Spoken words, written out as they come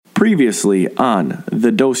Previously on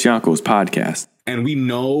the Dos Yankos podcast. And we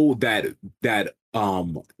know that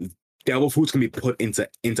devil fruits can be put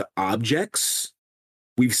into objects.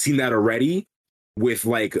 We've seen that already with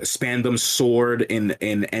like Spandam's sword in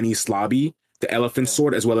Enies Lobby, the elephant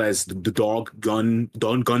sword, as well as the gun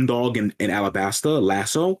dog in Alabasta,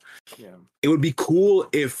 Lasso. Yeah. It would be cool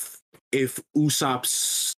if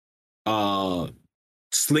Usopp's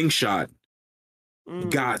slingshot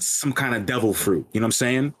got some kind of devil fruit. You know what I'm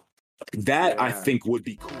saying? That I think would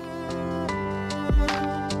be cool.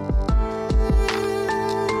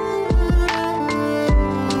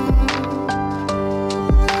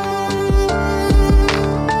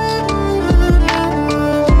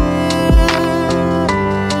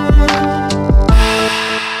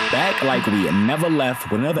 Back like we never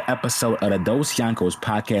left with another episode of the Dos Yankos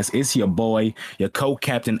podcast. It's your boy, your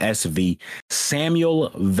co-captain SV, Samuel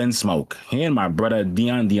Vinsmoke, and my brother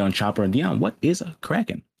Dion Chopper. Dion, what is a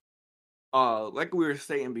cracking? Like we were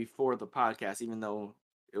saying before the podcast, even though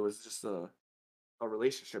it was just a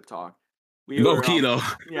relationship talk, Low key though.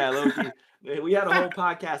 Yeah, low key. We had a whole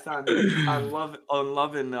podcast on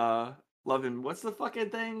loving. What's the fucking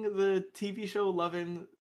thing? The TV show Loving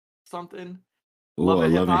something.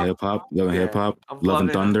 Loving hip hop, loving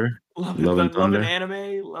thunder, loving thunder, loving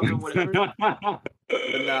anime, loving whatever.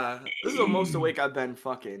 And this is the most awake I've been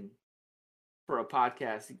fucking for a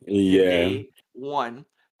podcast. Yeah. One.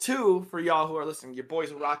 Two, for y'all who are listening, your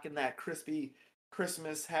boys are rocking that crispy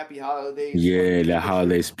Christmas happy holidays. Yeah, that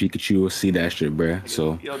holidays Pikachu. See that shit, bruh.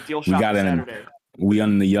 So we got we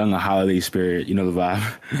on the young holiday spirit, you know the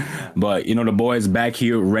vibe. Yeah. But you know the boys back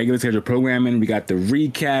here, regular schedule programming. We got the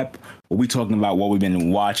recap. We talking about what we've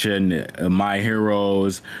been watching: My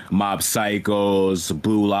Heroes, Mob Psychos,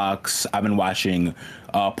 Blue Locks. I've been watching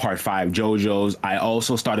Part 5 JoJo's. I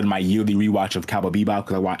also started my yearly rewatch of Cowboy Bebop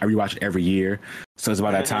because I rewatch it every year. So it's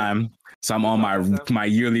about that time. So I'm on my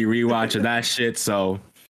yearly rewatch of that shit. So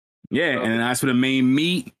yeah, and as for the main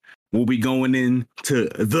meat, we'll be going into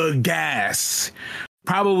The Gas.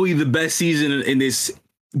 Probably the best season in this,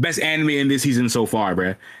 best anime in this season so far,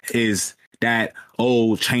 bruh, is that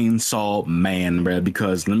old Chainsaw Man, bruh.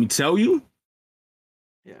 Because let me tell you,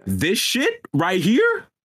 this shit right here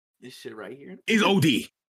is OD.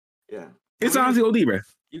 Yeah. It's honestly OD, bruh.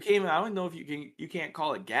 You can't. I don't know if you can't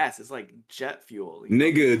call it gas. It's like jet fuel.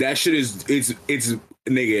 Nigga, that shit is it's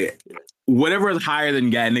nigga. Whatever is higher than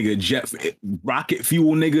gas, nigga, jet rocket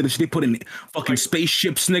fuel, nigga. The shit they put in fucking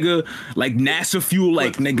spaceships, nigga. Like NASA fuel,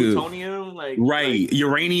 like nigga. Plutonium, like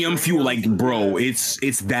uranium fuel, like bro. It's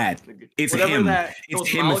that. It's whatever him. It's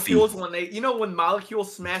him. Molecules when when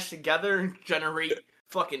molecules smash together and generate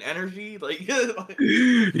fucking energy, like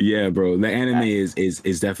yeah, bro. The anime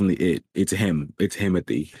is definitely it. It's him. It's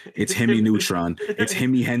Himothy. It's Hemi Neutron. It's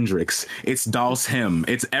Hemi Hendrix. It's Dals Him.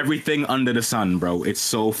 It's everything under the sun, bro. It's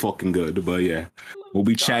so fucking good. But yeah, we'll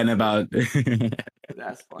be chatting about.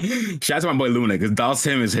 That's funny. Shout out to my boy Luna because Dals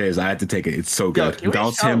Him is his. I had to take it. It's so good.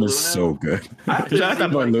 Dals Him is so good. Shout out to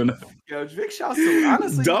my boy Luna. Yo, big shout to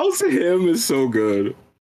honestly. Dals Him is so good.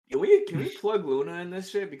 Can we plug Luna in this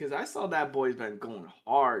shit? Because I saw that boy's been going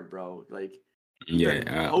hard, bro. Like, yeah,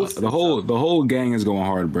 the whole gang is going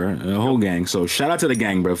hard, bro. The whole gang. So shout out to the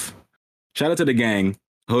gang, bro. Shout out to the gang.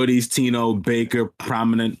 Hoodies, Tino, Baker,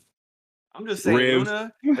 Prominent. I'm just saying, Ribs.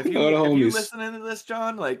 Luna. If you listening to this,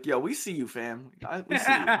 John, like, yo, we see you, fam. We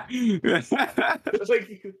see you.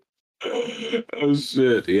 Oh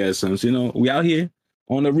shit, yeah, son. So, you know, we out here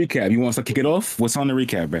on the recap. You want us to kick it off? What's on the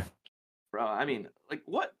recap, bro? Bro, I mean, like,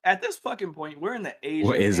 what at this fucking point? We're in the age.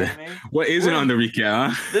 What is anime. It? What is it on the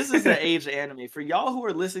recap? Huh? This is the age of anime. For y'all who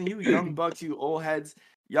are listening, you young bucks, you old heads,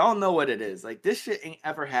 y'all know what it is. Like, this shit ain't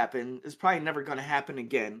ever happened. It's probably never gonna happen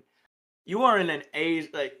again. You are in an age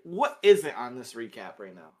like, what is it on this recap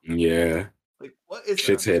right now? Yeah. Like, what is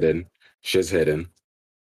shit's hidden? Shit's hidden.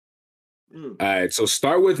 All right, so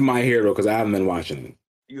start with My Hero because I haven't been watching it.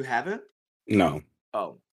 You haven't? No.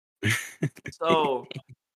 Oh. So.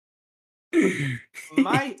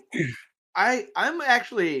 I'm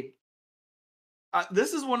actually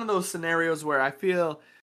this is one of those scenarios where I feel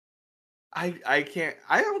I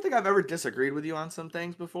don't think I've ever disagreed with you on some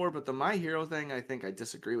things before, but the My Hero thing I think I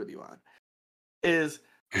disagree with you on is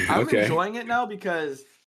I'm enjoying it now because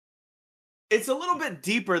it's a little bit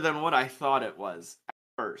deeper than what I thought it was at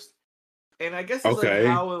first, and I guess it's like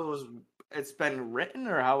how it's been written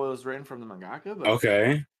or how it was written from the mangaka, but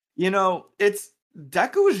you know,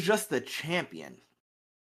 Deku is just the champion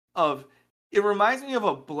of. It reminds me of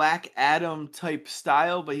a Black Adam type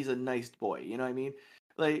style, but he's a nice boy. You know what I mean?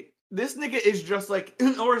 Like, this nigga is just like,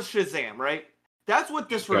 or Shazam, right? That's what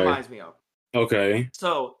this reminds me of. Okay.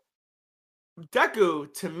 So,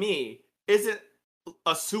 Deku to me isn't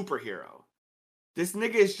a superhero. This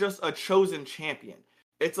nigga is just a chosen champion.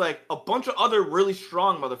 It's like a bunch of other really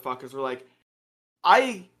strong motherfuckers were like,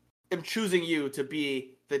 I am choosing you to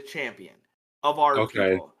be the champion of our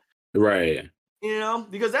people. Right. You know,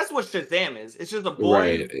 because that's what Shazam is. It's just a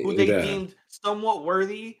boy who they deemed somewhat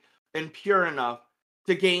worthy and pure enough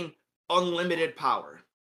to gain unlimited power.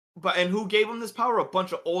 And who gave him this power? A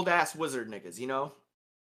bunch of old ass wizard niggas, you know?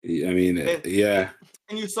 I mean,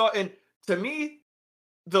 And you saw, and to me,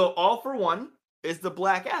 the All for One is the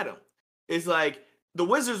Black Adam. It's like the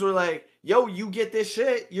wizards were like, yo, you get this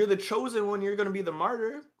shit. You're the chosen one. You're going to be the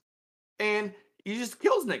martyr. And he just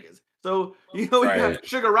kills niggas. So, you know, you have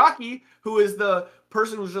Shigaraki, who is the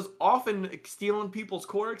person who's just often stealing people's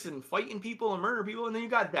quirks and fighting people and murdering people. And then you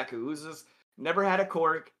got Deku, who's just never had a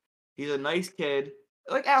quirk. He's a nice kid.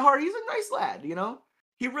 Like, at heart, he's a nice lad, you know?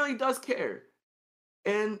 He really does care.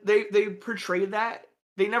 And they portrayed that.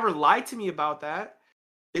 They never lied to me about that.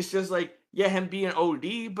 It's just like, yeah, him being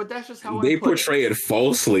OD, but that's just how they portray it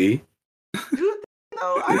falsely. Dude,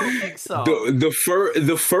 no, I don't think so.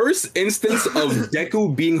 The first instance of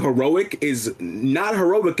Deku being heroic is not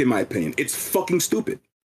heroic in my opinion. It's fucking stupid.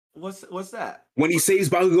 What's that? When he saves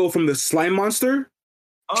Bakugo from the slime monster,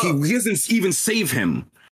 he doesn't even save him.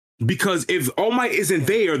 Because if All Might isn't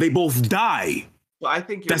there, they both die. Well, I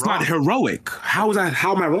think that's wrong. Not heroic. How is that?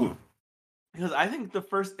 How am I wrong? Because I think the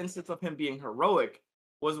first instance of him being heroic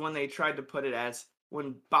was when they tried to put it as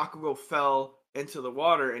when Bakugo fell into the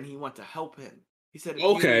water and he went to help him. He said,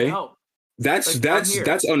 "Okay, help." That's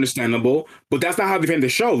understandable, but that's not how they frame the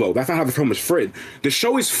show, though. That's not how the film is framed. The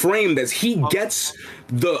show is framed as he gets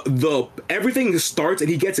the everything starts and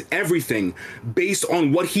he gets everything based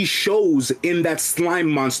on what he shows in that slime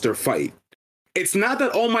monster fight. It's not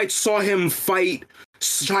that All Might saw him fight,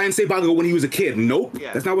 try and save Bakugo when he was a kid. Nope,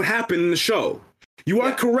 that's not what happened in the show. You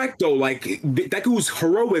are correct, though. Like Deku's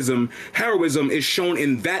heroism is shown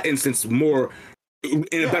in that instance more in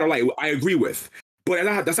a better light. I agree with. But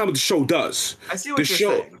that's not what the show does. I see what you're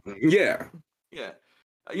saying. Yeah. Yeah.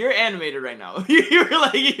 You're animated right now. you're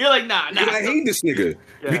like, nah. I hate this nigga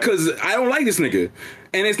because I don't like this nigga.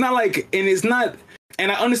 And it's not like,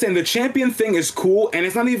 and I understand the champion thing is cool. And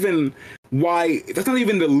it's not even that's not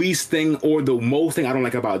even the least thing or the most thing I don't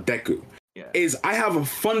like about Deku. Yeah. Is I have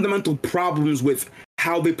fundamental problems with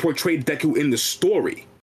how they portrayed Deku in the story.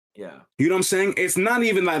 Yeah. You know what I'm saying? It's not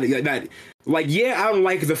even that. Like, yeah, I don't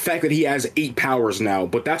like the fact that he has 8 powers now,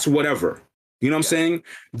 but that's whatever. You know what I'm saying?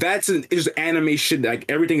 That's just anime shit. Like,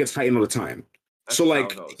 everything gets heightened all the time. That's so,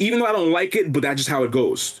 like, even though I don't like it, but that's just how it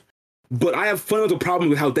goes. But I have fundamental problems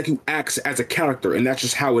with how Deku acts as a character, and that's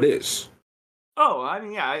just how it is. Oh, I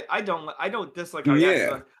mean, yeah, I don't dislike how he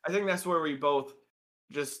acts. I think that's where we both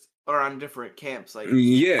just are on different camps. Like,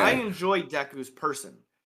 I enjoy Deku's person.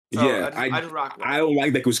 So I just rock with I don't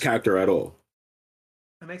like Deku's character at all.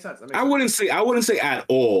 That makes sense. I wouldn't say at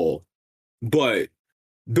all, but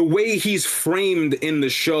the way he's framed in the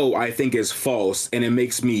show, I think, is false, and it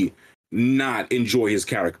makes me not enjoy his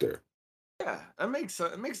character. Yeah, it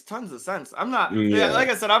makes tons of sense. I'm not like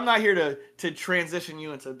I said, I'm not here to transition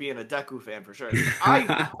you into being a Deku fan for sure.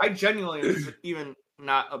 I genuinely am even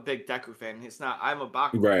not a big Deku fan. I'm a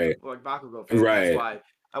Bakugo Bakugo fan. Right. That's why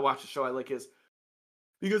I watch the show. I like his.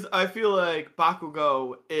 Because I feel like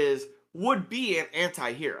Bakugo would be an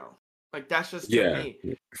anti-hero. Like, that's just to me.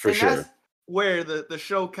 For sure. That's where the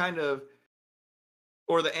show kind of,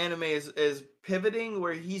 or the anime is pivoting,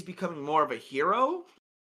 where he's becoming more of a hero.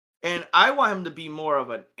 And I want him to be more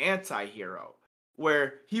of an anti-hero,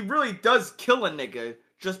 where he really does kill a nigga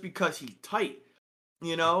just because he's tight,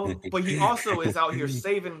 you know? But he also is out here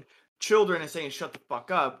saving children and saying, shut the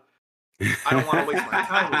fuck up. I don't want to waste my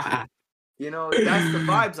time with you. You know, that's the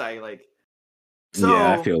vibes I like. So,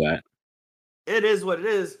 yeah, I feel that. It is what it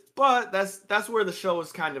is, but that's where the show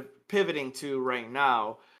is kind of pivoting to right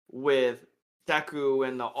now with Deku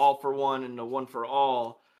and the All for One and the One for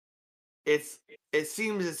All. It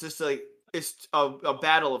seems it's just like it's a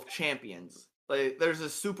battle of champions. Like, there's a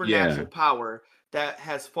supernatural power that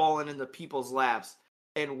has fallen into people's laps,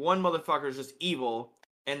 and one motherfucker is just evil,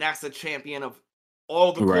 and that's the champion of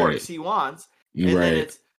all the quirks he wants. And then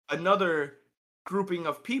it's another grouping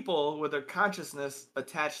of people with their consciousness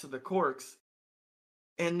attached to the quirks,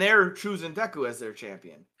 and they're choosing Deku as their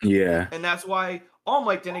champion. Yeah. And that's why All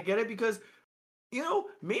Might didn't get it, because, you know,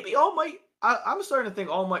 maybe All Might, I'm starting to think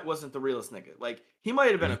All Might wasn't the realest nigga. Like, he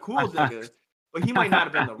might have been a cool nigga, but he might not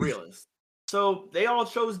have been the realest. So they all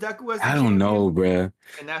chose Deku as the champion. I don't know, bruh.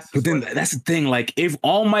 And that's the thing. Like, if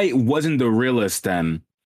All Might wasn't the realest, then,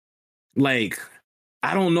 like,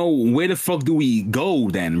 I don't know where the fuck do we go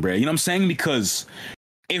then, bro. You know what I'm saying? Because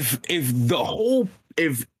if he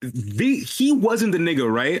wasn't the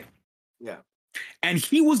nigga, right? Yeah. And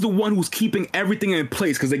he was the one who's keeping everything in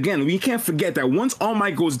place. Because again, we can't forget that once All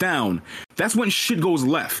Might goes down, that's when shit goes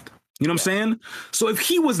left. You know what I'm saying? So if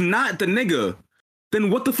he was not the nigga, then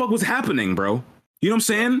what the fuck was happening, bro? You know what I'm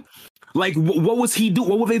saying? Like, what was he do?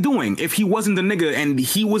 What were they doing? If he wasn't the nigga and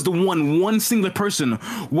he was the one singular person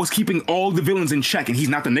was keeping all the villains in check and he's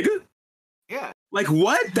not the nigga? Yeah. Like,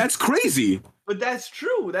 what? That's crazy. But that's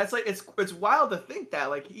true. That's like, it's wild to think that.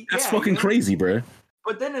 Like, that's fucking crazy, bro.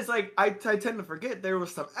 But then it's like, I tend to forget there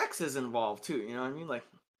was some X's involved too. You know what I mean? Like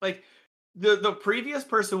the previous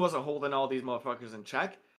person wasn't holding all these motherfuckers in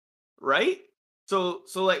check, right? So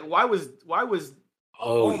like, why was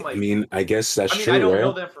Oh, I mean, I guess that's true. I don't right?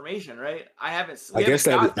 know the information, right? I guess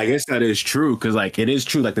that is true because like it is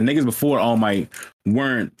true. Like the niggas before All Might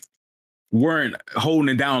weren't holding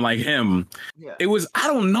it down like him. Yeah. It was, I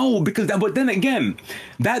don't know, because but then again,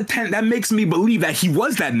 that makes me believe that he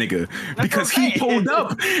was that nigga because he pulled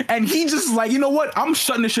up and he just like, you know what? I'm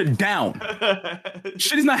shutting this shit down.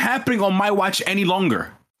 Shit is not happening on my watch any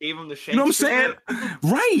longer. Gave him the shake. You know what I'm saying?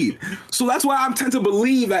 Right. So that's why I tend to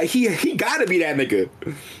believe that he gotta be that nigga.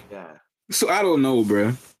 Yeah. So I don't know,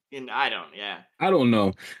 bro. And I don't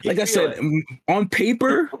know. Like I said, on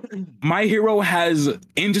paper, My Hero has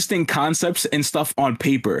interesting concepts and stuff on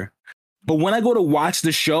paper. But when I go to watch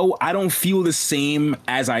the show, I don't feel the same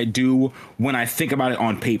as I do when I think about it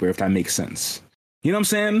on paper, if that makes sense. You know what I'm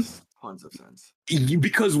saying? Tons of sense.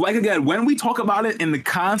 Because, like, again, when we talk about it in the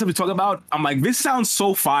concept we talk about, I'm like, this sounds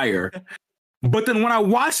so fire. But then when I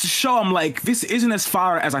watch the show, I'm like, this isn't as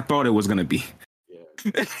fire as I thought it was going to be. Yeah,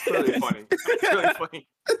 it's really funny. It's really funny.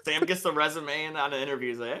 Sam gets the resume and on the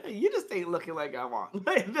interviews like, hey, you just ain't looking like I want.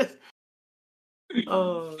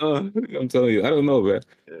 I'm telling you, I don't know, man.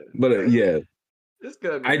 But yeah. It's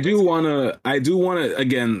good. Man. I do wanna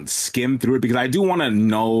again skim through it because I do want to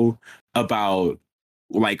know about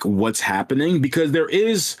like what's happening because there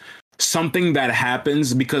is something that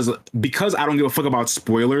happens because I don't give a fuck about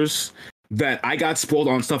spoilers. That I got spoiled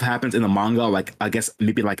on stuff happens in the manga, like I guess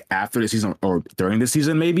maybe like after the season or during the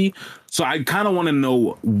season, maybe. So I kind of want to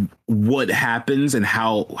know what happens and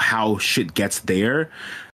how shit gets there.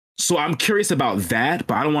 So I'm curious about that,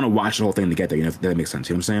 but I don't want to watch the whole thing to get there. You know, if that makes sense.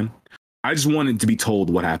 You know what I'm saying? I just wanted to be told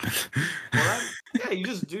what happened. Well, yeah, you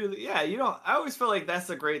just do. Yeah, you don't. I always feel like that's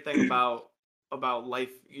the great thing about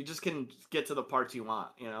life. You just can get to the parts you want,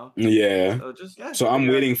 you know? Yeah. So I'm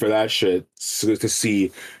waiting for that shit to see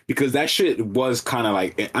because that shit was kind of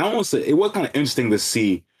like, I don't want to say, it was kind of interesting to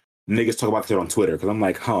see niggas talk about it on Twitter because I'm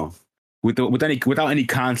like, without any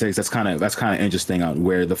context, that's kind of interesting on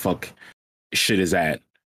where the fuck shit is at.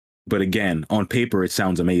 But again, on paper, it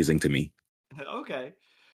sounds amazing to me. Okay.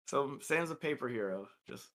 So Sam's a paper hero,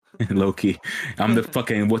 just low key. I'm the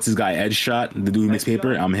fucking, what's his guy, Edge Shot, the dude who makes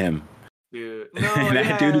paper. I'm him. Dude,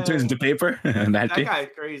 that dude who turns into paper. that guy's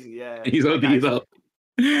crazy. Yeah, he's OD. He's up.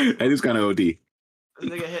 That is kind of OD. This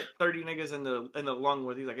nigga hit 30 niggas in the lung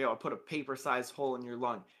with. He's like, yo, I'll put a paper-sized hole in your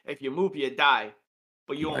lung. If you move, you die,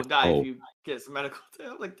 but you won't die if you get some medical.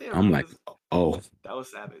 I'm like, damn. I'm like, oh, that was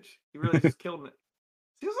savage. He really just killed me.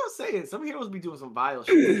 See what I'm saying? Some heroes be doing some vile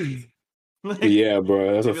shit. Like, yeah,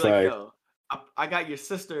 bro, that's a fact. Like, yo, I got your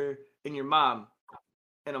sister and your mom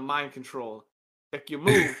in a mind control. If you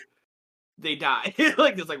move. They die.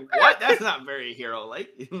 Like it's like what? That's not very hero like.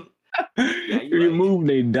 Yeah, you move,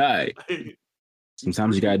 they die.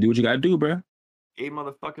 Sometimes you gotta do what you gotta do, bro. Hey,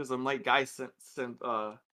 motherfuckers, I'm like guys sent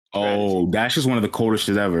oh, that's just one of the coldest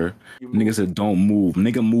shit ever. Nigga said don't move.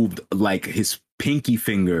 Nigga moved like his pinky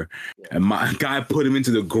finger, and my guy put him into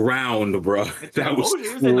the ground, bro. That was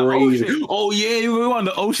crazy. Oh yeah, you were on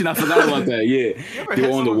the ocean. I forgot about that. Yeah, they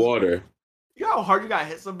were on the water. You know how hard you gotta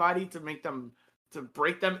hit somebody to make them. To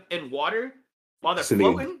break them in water while they're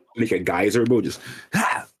floating? Make a geyser, bro. Just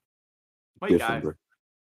my guy.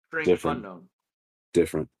 Different.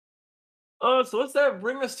 Different. So what's that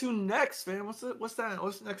bring us to next, man? What's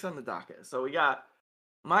next on the docket? So we got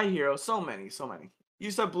My Hero. So many.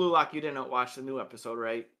 You said Blue Lock. You didn't watch the new episode,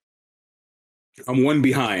 right? I'm one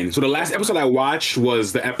behind. So the last episode I watched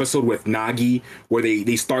was the episode with Nagi, where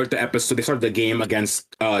they start the episode. They start the game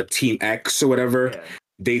against Team X or whatever. Yeah.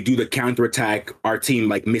 They do the counterattack. Our team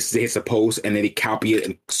like misses, hits a post, and then they copy it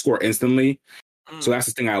and score instantly. So that's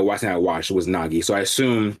the thing I watched was Nagi. So I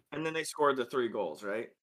assume. And then they scored the 3 goals, right?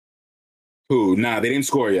 Who? Nah, they didn't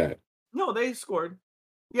score yet. No, they scored.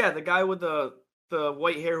 Yeah, the guy with the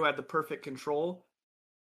white hair who had the perfect control.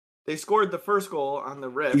 They scored the first goal on the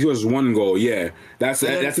rip. He was 1 goal. Yeah, that's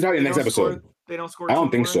probably the next episode. They don't score. I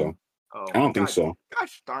don't think so. Oh, I don't think so.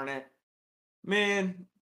 Gosh darn it. Man,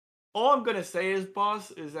 all I'm gonna say is,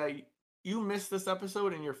 boss, is that you missed this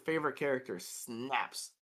episode and your favorite character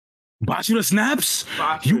snaps. Bachira snaps?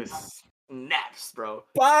 Bachira snaps, bro.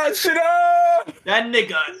 Bachira! That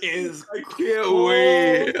nigga is I can't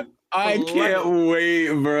wait. I can't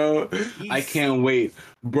wait, bro. I can't wait.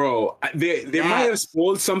 Bro, they might have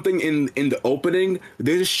spoiled something in the opening.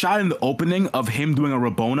 There's a shot in the opening of him doing a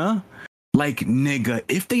Rabona. Like, nigga,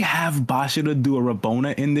 if they have Bachira do a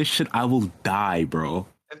Rabona in this shit, I will die, bro.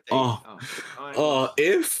 If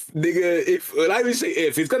I even say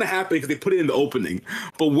if, it's gonna happen because they put it in the opening.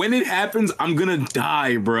 But when it happens, I'm gonna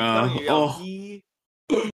die, bro.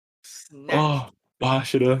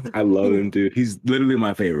 Bachira, I love him, dude. He's literally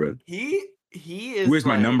my favorite. He is. Where's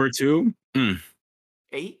my number 2?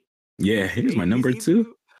 8. Yeah, here's my number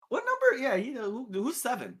 2. What number? Yeah, who's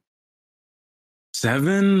 7?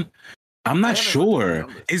 7? I'm not sure.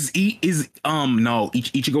 No,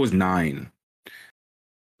 Ichigo is 9.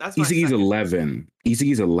 That's Isagi's 11.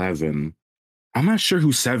 Isagi's 11. I'm not sure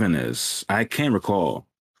who 7 is. I can't recall.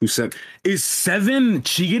 Who's 7? Is 7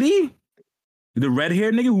 Chigiri? The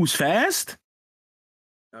red-haired nigga who's fast?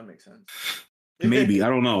 That makes sense. Maybe. I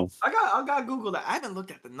don't know. I got Google that. I haven't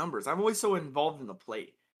looked at the numbers. I'm always so involved in the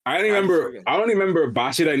play. I don't remember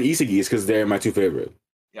Bachira and Isagi's because they're my 2 favorite.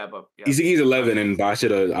 Yeah, but Isagi's 11 and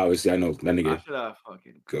Bachira, obviously, I know that nigga. Bachira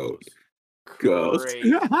fucking goes.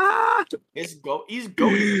 He's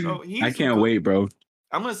goated. So I can't wait, bro.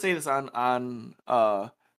 I'm gonna say this on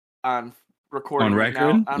recording on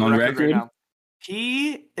record. On record right now.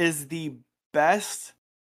 He is the best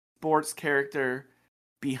sports character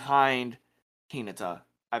behind Hinata.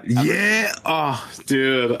 Yeah. Oh,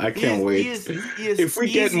 dude, I can't wait. If we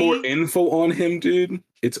get more info on him, dude,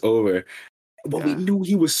 it's over. But we knew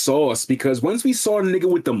he was sauce because once we saw a nigga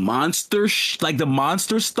with the monster, the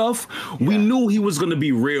monster stuff, we knew he was gonna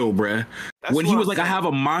be real, bruh. When he was like, I have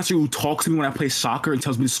a monster who talks to me when I play soccer and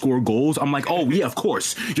tells me to score goals, I'm like, oh yeah, of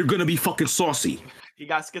course, you're gonna be fucking saucy. He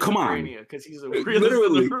got schizophrenia because he's a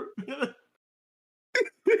literally.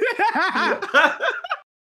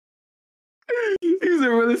 He's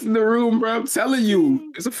a realist in the room, bro. I'm telling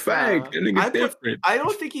you, it's a fact. Different. I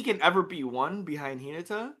don't think he can ever be one behind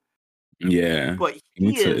Hinata. Yeah, but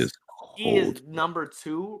he is number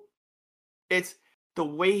 2. It's the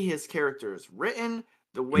way his character is written,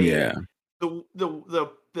 the way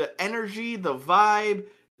the energy, the vibe,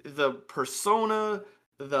 the persona,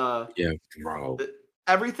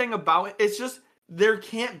 everything about it. It's just there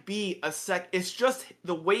can't be a it's just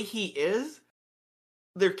the way he is.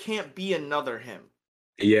 There can't be another him.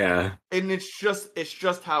 Yeah, and it's just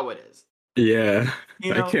how it is. Yeah,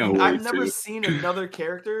 I can't wait. I've never seen another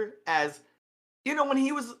character as,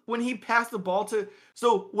 when he passed the ball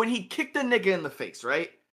when he kicked the nigga in the face, right?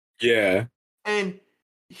 Yeah. And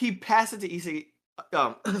he passed it to Isagi.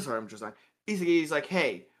 Sorry, I'm just like, Isagi, he's like,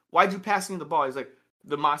 hey, why'd you pass me the ball? He's like,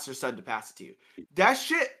 the monster said to pass it to you. That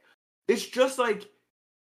shit, it's just like,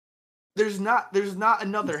 there's not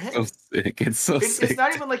another him. It's so sick. It's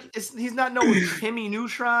not even like he's not no Timmy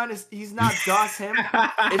Neutron. He's not DOS him.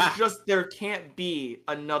 It's just there can't be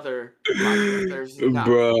another. There's not.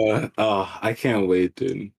 Bruh, I can't wait,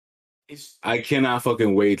 dude. I cannot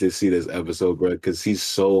fucking wait to see this episode, bro, because he's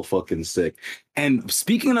so fucking sick. And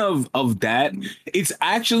speaking of that, it's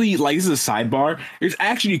actually like, this is a sidebar. It's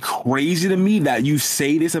actually crazy to me that you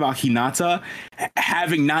say this about Hinata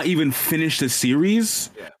having not even finished the series.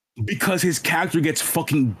 Yeah. Because his character gets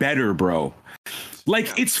fucking better, bro. Like,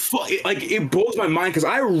 it blows my mind because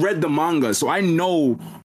I read the manga, so I know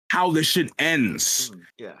how this shit ends.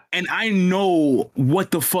 Yeah. And I know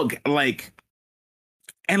what the fuck,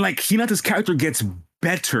 and Hinata's character gets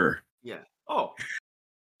better. Yeah. Oh.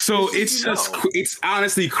 So it's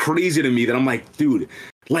honestly crazy to me that I'm like, dude,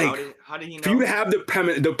 how did he know? For you to have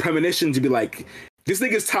the premonition to be like, this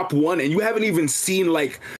nigga's top 1 and you haven't even seen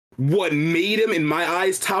what made him, in my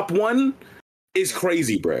eyes, top 1 is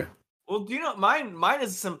crazy, bruh. Well, do you know, mine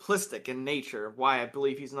is simplistic in nature of why I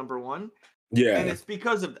believe he's number 1. Yeah. And it's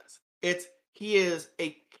because of this. He is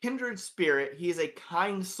a kindred spirit. He is a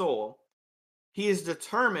kind soul. He is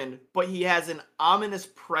determined, but he has an ominous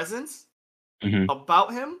presence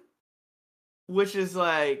about him, which is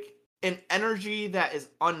like an energy that is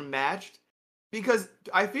unmatched. Because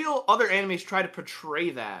I feel other animes try to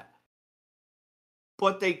portray that,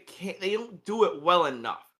 but they don't do it well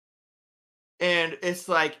enough. And it's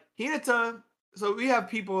like Hinata, so we have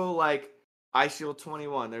people like Eyeshield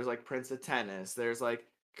 21, there's like Prince of Tennis, there's like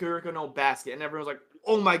Kuroko no Basket, and everyone's like,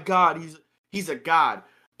 oh my god, he's a god.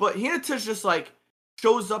 But Hinata's just like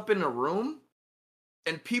shows up in a room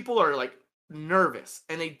and people are like nervous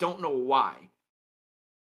and they don't know why.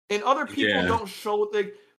 And other people don't show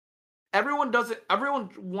like everyone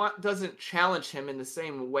doesn't challenge him in the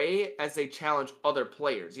same way as they challenge other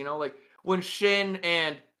players. You know, like when Shin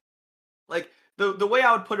and like the way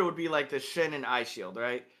I would put it would be like the Shin and Eyeshield,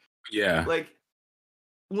 right? Yeah. Like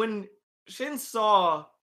when Shin saw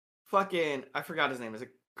fucking I forgot his name. Is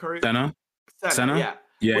it Curry? Senna? Yeah.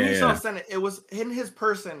 Yeah. When he saw Senna, it was in his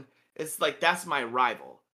person. It's like that's my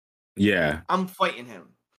rival. Yeah. I'm fighting him.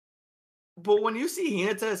 But when you see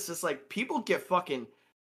Hinata, it's just like people get fucking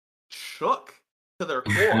shook to their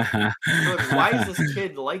core. Like, why is this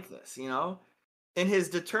kid like this? You know, and his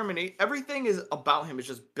determination, everything is about him is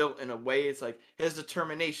just built in a way. It's like his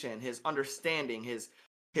determination, his understanding, his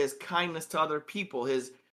kindness to other people,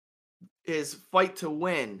 his fight to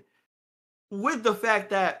win, with the fact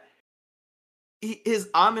that his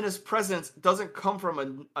ominous presence doesn't come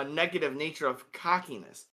from a negative nature of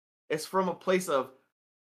cockiness. It's from a place of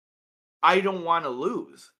I don't want to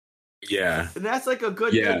lose. Yeah. And that's like a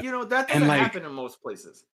good, like, you know, that doesn't happen in most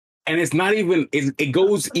places. And it's not even, it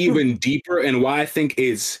goes even deeper. And why I think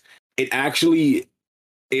it actually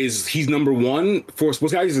is, he's number one for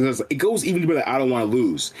sports guys. It goes even deeper that I don't want to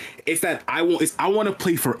lose. It's that I want to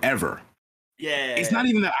play forever. Yeah. It's not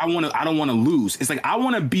even that I don't want to lose. It's like, I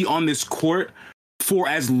want to be on this court for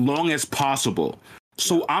as long as possible.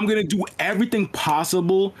 So I'm going to do everything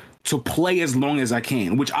possible to play as long as I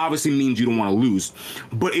can, which obviously means you don't want to lose,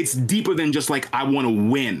 but it's deeper than just like, I want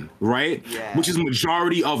to win, right? Yeah. Which is the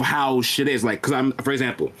majority of how shit is. Like, cause for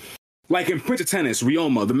example, like in Prince of Tennis,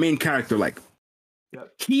 Ryoma, the main character, like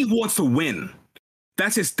he wants to win.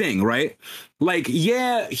 That's his thing, right? Like,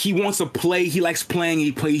 yeah, he wants to play. He likes playing.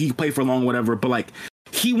 He play for long, whatever. But like,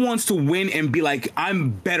 he wants to win and be like,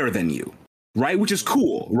 I'm better than you. Right, which is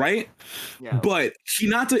cool, right? Yeah. But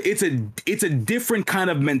Hinata, it's a different kind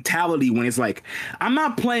of mentality when it's like, I'm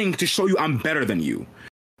not playing to show you I'm better than you.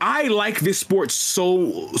 I like this sport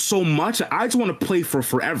so much. I just want to play for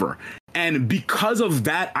forever, and because of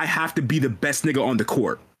that, I have to be the best nigga on the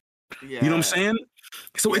court. Yeah. You know what I'm saying?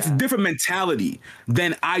 So it's a different mentality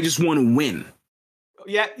than I just want to win.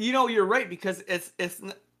 Yeah, you know, you're right, because it's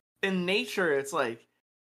in nature. It's like,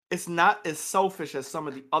 it's not as selfish as some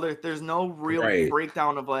of the other. There's no real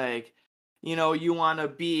breakdown of like, you know, you want to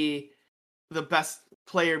be the best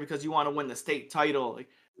player because you want to win the state title. Like,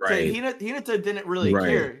 Hinata didn't really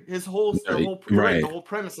care. The whole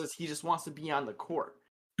premise is he just wants to be on the court.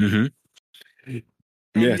 Mm-hmm. And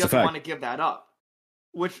he doesn't want to give that up.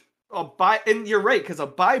 Which and you're right, because a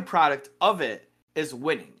byproduct of it is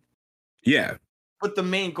winning. Yeah. But the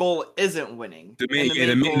main goal isn't winning. The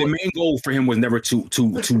main goal for him was never to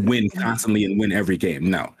win constantly and win every game.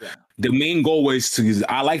 No. Yeah. The main goal was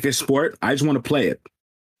I like this sport. I just want to play it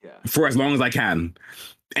for as long as I can.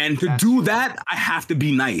 And to do that, I have to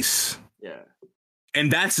be nice. Yeah.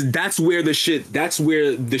 And that's where the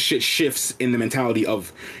shit shifts in the mentality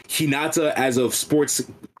of Hinata as a sports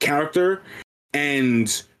character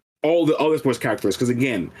and all the other sports characters. Because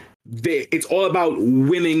again, it's all about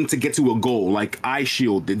winning to get to a goal. Like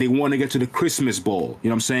Eyeshield, they want to get to the Christmas Bowl. You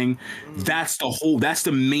know what I'm saying? That's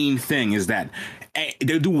the main thing, is that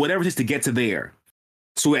they'll do whatever it is to get to there.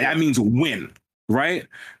 So that means win, right?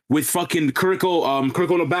 With fucking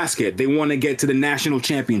Kuriko no Basket, they want to get to the national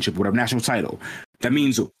championship, whatever, national title. That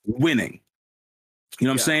means winning. You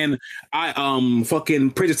know what I'm saying?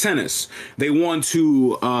 Fucking Prince of Tennis, they want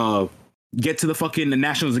to get to the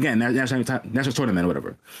nationals again, national tournament or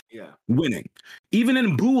whatever. Yeah. Winning. Even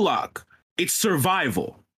in Blue Lock, it's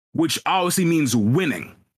survival, which obviously means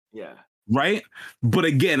winning. Yeah. Right? But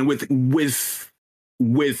again, with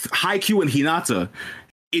Haikyuu and Hinata,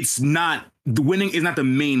 the winning is not the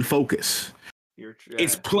main focus.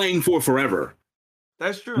 It's playing for forever.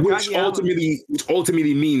 That's true. Which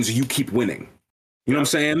ultimately means you keep winning. You know what I'm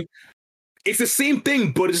saying? It's the same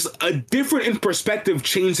thing, but it's a different in perspective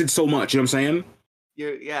changed it so much. You know what I'm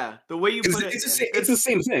saying? The way you put it's the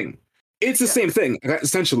same thing. It's the same thing,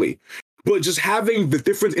 essentially. But just having the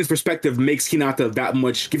difference in perspective makes Hinata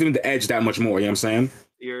giving him the edge that much more. You know what I'm saying?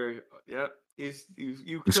 You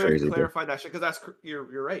clarify that shit, because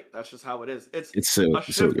you're right. That's just how it is. It's a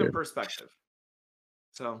shift in perspective.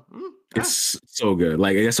 So it's so good.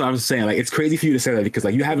 Like, that's what I was saying. Like, it's crazy for you to say that, because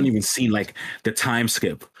like you haven't even seen like the time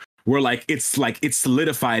skip. Where it's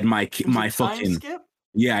solidified my fucking skip?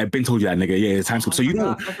 Yeah, I've been told you that, nigga. Yeah, it's time skip. So you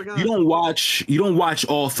don't watch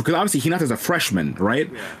all, because obviously Hinata's a freshman, right?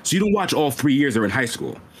 Yeah. So you don't watch all 3 years they're in high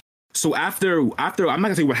school. So after I'm not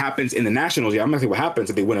gonna say what happens in the nationals. Yeah, I'm not gonna say what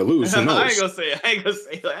happens if they win or lose. Who knows? I ain't gonna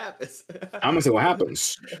say what happens. I'm gonna say what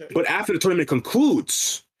happens. But after the tournament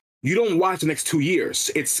concludes, you don't watch the next 2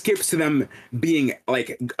 years. It skips to them being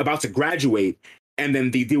like about to graduate, and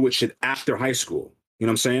then they deal with shit after high school. You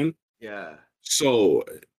know what I'm saying? Yeah. So,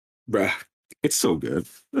 bruh, it's so good.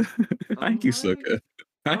 Haikyuu's so good.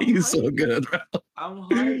 Haikyuu's so good, bro. I'm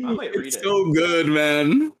hyped. I might read it's so good,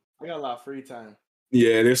 man. I got a lot of free time.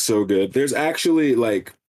 Yeah, they're so good. There's actually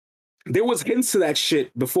like there was hints to that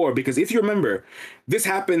shit before, because if you remember, this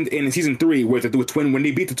happened in season 3 where when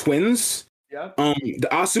they beat the twins. Yep. The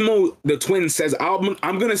Asimo, the twin, says,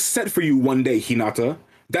 I'm gonna set for you one day, Hinata.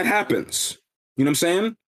 That happens. You know what I'm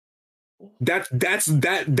saying?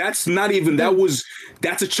 That's not even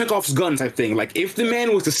that's a Chekhov's gun type thing. Like, if the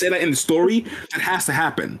man was to say that in the story, that has to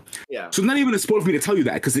happen. Yeah. So it's not even a spoiler for me to tell you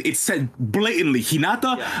that, because it said blatantly,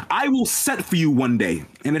 Hinata, I will set for you one day,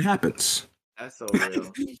 and it happens. That's so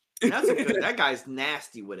real. That guy's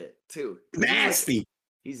nasty with it too. Nasty.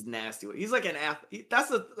 He's nasty. He's like an athlete.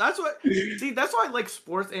 That's why I like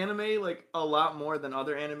sports anime like a lot more than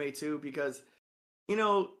other anime too, because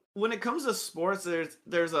when it comes to sports,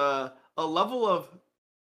 there's a level of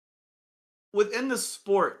within the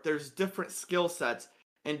sport, there's different skill sets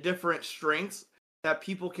and different strengths that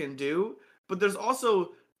people can do, but there's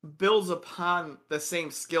also builds upon the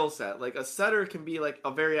same skill set. Like a setter can be like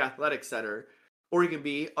a very athletic setter, or he can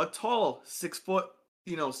be a tall 6 foot,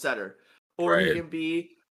 setter. Or he can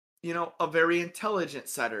be, a very intelligent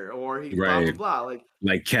setter, or he blah blah blah,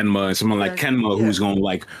 like Kenma, someone like Kenma who's going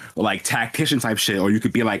like tactician type shit, or you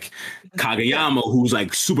could be like Kageyama who's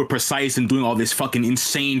like super precise and doing all this fucking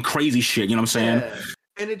insane crazy shit. You know what I'm saying? Yeah.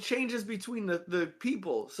 And it changes between the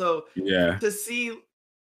people. So to see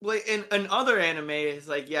like in other anime, it's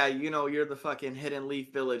like you're the fucking Hidden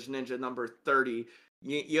Leaf Village ninja number 30.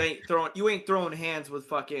 You ain't throwing hands with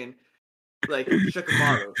fucking like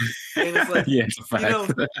Shikamaru, and it's like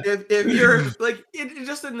if you're like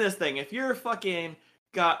just in this thing, if you're fucking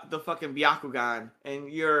got the fucking Byakugan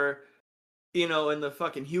and you're in the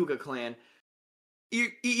fucking Hyuga clan,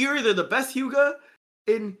 you're either the best Hyuga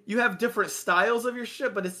and you have different styles of your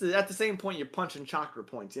shit, but it's at the same point you're punching chakra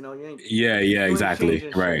points. You ain't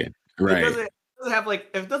exactly right. It doesn't have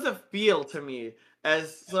it doesn't feel to me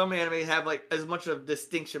as some anime have like as much of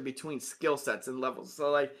distinction between skill sets and levels.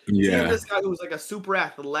 So like seeing this guy who's like a super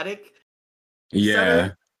athletic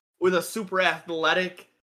setter with a super athletic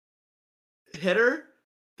hitter,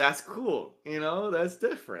 that's cool. That's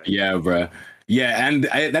different. Yeah, bro. Yeah, and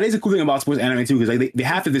that is a cool thing about sports anime too, because like they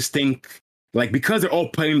have to distinct, like, because they're all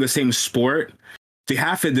playing the same sport, they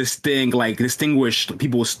have to distinguish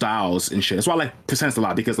people's styles and shit. That's why I like tennis a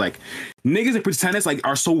lot, because like niggas in tennis like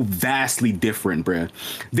are so vastly different, bruh.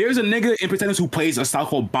 There's a nigga in tennis who plays a style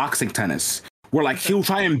called boxing tennis, where like he'll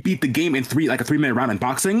try and beat the game in a 3-minute round in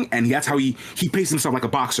boxing, and that's how he paces himself like a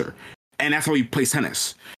boxer, and that's how he plays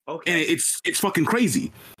tennis. Okay. And it's fucking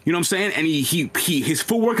crazy. You know what I'm saying? And he his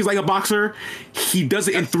footwork is like a boxer. He does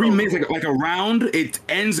it in 3 minutes, like a round.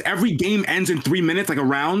 Every game ends in 3 minutes, like a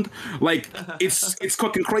round. Like it's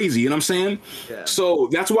fucking crazy. You know what I'm saying? Yeah. So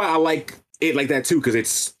that's why I like it like that too,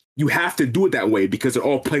 because you have to do it that way because they're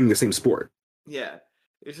all playing the same sport. Yeah.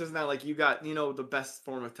 It's just not like you got, the best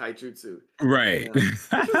form of taijutsu. Right.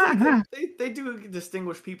 They do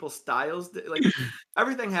distinguish people's styles. Like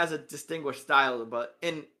everything has a distinguished style, but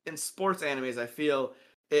in sports animes, I feel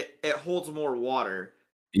it holds more water.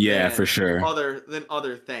 Yeah, for sure. Than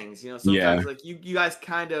other things. Sometimes like you guys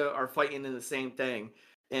kind of are fighting in the same thing.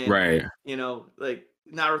 And like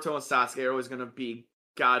Naruto and Sasuke are always gonna be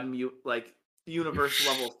universe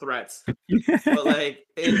level threats, but like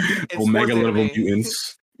in Omega level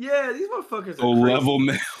mutants. Yeah, these motherfuckers are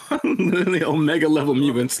literally Omega level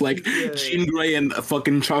mutants, like Jean Grey and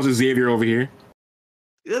fucking Charles Xavier over here.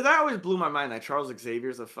 That always blew my mind that Charles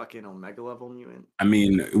Xavier's a fucking Omega level mutant. I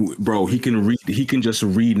mean, bro, he can just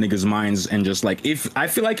read niggas' minds, and just like, I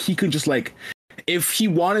feel like he could just like, if he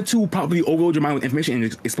wanted to, probably overload your mind with information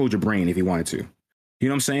and explode your brain if he wanted to. You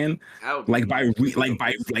know what I'm saying? Like by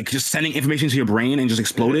just sending information to your brain and just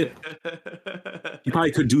explode it. You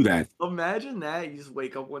probably could do that. Imagine that. You just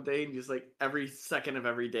wake up one day and just like every second of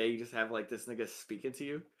every day you just have like this nigga speaking to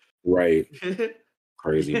you. Right.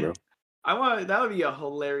 Crazy, bro. That would be a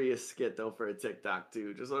hilarious skit though for a TikTok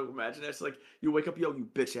too. Just like imagine it's like you wake up, yo, you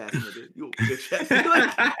bitch ass nigga, you a bitch ass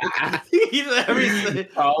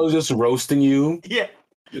nigga. I was just roasting you. Yeah.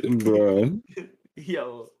 Bro.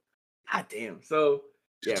 Yo. God damn. So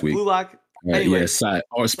yeah, Sweet. Blue Lock. Anyway, sports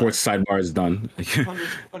sidebar is done.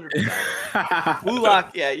 100%. Blue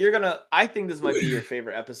Lock. Yeah, I think this might be your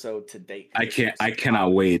favorite episode to date. I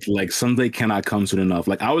cannot wait. Like Sunday cannot come soon enough.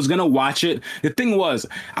 Like I was gonna watch it. The thing was,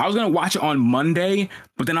 I was gonna watch it on Monday,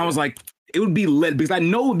 but then I was like, it would be lit because I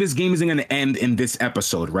know this game isn't going to end in this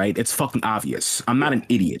episode, right? It's fucking obvious. I'm not an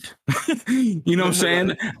idiot. You know what I'm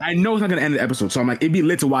saying? I know it's not going to end the episode. So I'm like, it'd be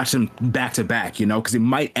lit to watch them back to back, you know, because it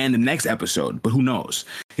might end the next episode, but who knows?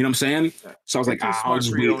 You know what I'm saying? So I was like, I'll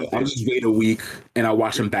just wait a week and I'll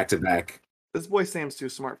watch them back to back. This boy Sam's too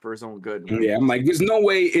smart for his own good, man. Yeah, I'm like, there's no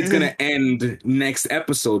way it's going to end next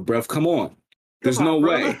episode, bruv. Come on. There's no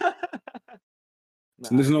way.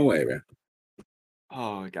 There's no way, man.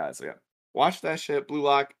 Oh, guys, yeah. Watch that shit, Blue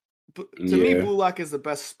Lock. To me, Blue Lock is the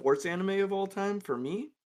best sports anime of all time for me.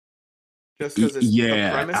 Just because it's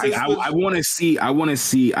the premises. I want to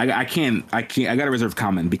see. I can't. I got to reserve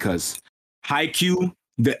comment because Haikyuu,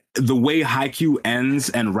 the way Haikyuu ends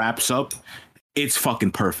and wraps up, it's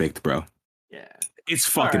fucking perfect, bro. Yeah, it's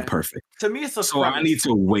fucking perfect. To me, it's so premise. I need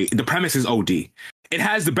to wait. The premise is OD. It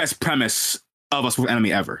has the best premise of a sports anime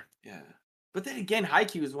ever. Yeah. But then again,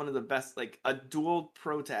 Haikyuu is one of the best, like a dual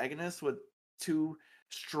protagonist with two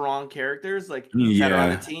strong characters, like that are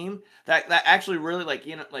on a team. That actually really, like,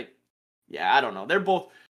 you know, like, yeah, I don't know. They're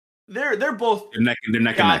both neck and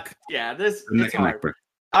neck. Yeah, it's hard.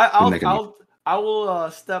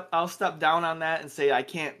 I'll step down on that and say I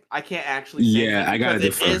can't actually say I got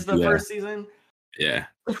it is the first season. Yeah.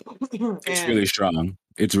 It's really strong.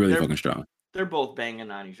 It's really fucking strong. They're both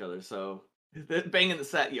banging on each other, so they're banging the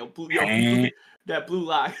set, that Blue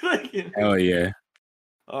Lock. Hell yeah.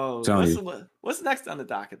 Oh, what's next on the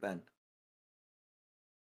docket then?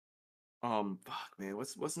 Fuck, man,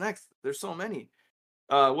 what's next? There's so many.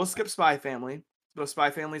 We'll skip Spy Family. But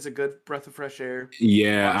Spy Family is a good breath of fresh air.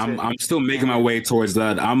 Yeah, I'm still making my way towards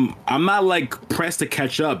that. I'm not like pressed to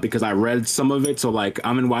catch up because I read some of it, so like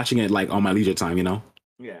I'm watching it like on my leisure time, you know.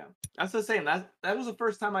 Yeah, that's the same. That was the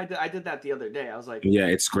first time I did that the other day. I was like, yeah,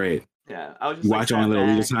 it's great. Yeah, I was just watch on a little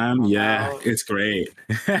leisure time. Yeah, it's great.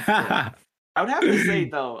 Yeah. I would have to say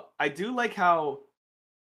though, I do like how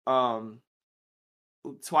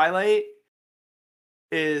Twilight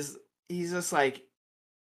he's just like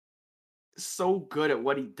so good at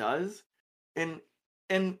what he does, and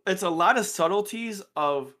it's a lot of subtleties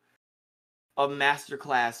of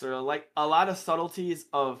masterclass, or like a lot of subtleties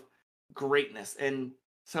of greatness. And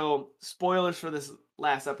so spoilers for this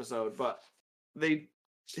last episode, but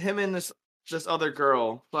him and this other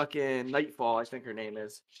girl, fucking Nightfall, I think her name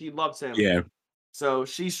is, she loves him. Yeah. So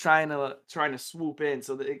she's trying to swoop in.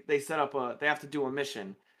 So they set up they have to do a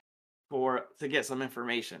mission to get some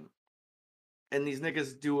information. And these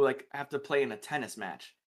niggas have to play in a tennis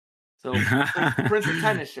match. So Prince of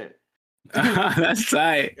Tennis shit. That's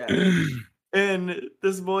tight. Yeah. And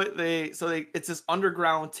this boy, it's this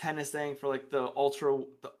underground tennis thing for like the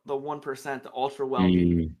 1%, the ultra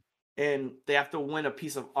wealthy. And they have to win a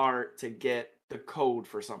piece of art to get the code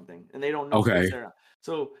for something. And they don't know what's there.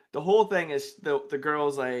 So the whole thing is the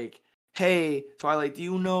girl's like, hey, Twilight, do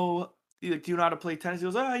you know how to play tennis? He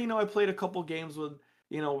goes, I played a couple games with,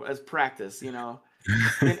 as practice, And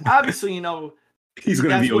obviously, he's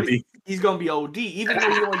going to be OD. He's going to be OD, even though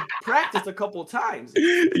he only practiced a couple of times.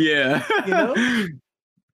 Yeah.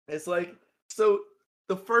 It's like, so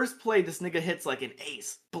the first play, this nigga hits like an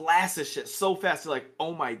ace, blasts his shit so fast, you're like,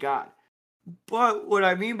 oh my God. But what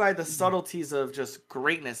I mean by the subtleties of just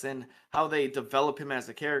greatness and how they develop him as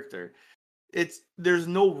a character, there's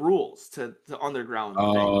no rules to underground thing.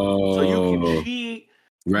 So you can cheat,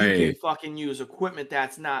 you can fucking use equipment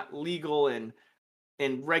that's not legal and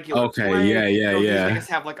regular. Okay, yeah. These niggas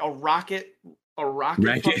have like a rocket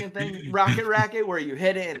fucking thing, rocket racket, where you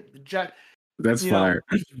hit it and jet. That's fire.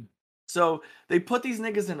 So they put these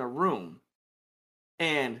niggas in a room,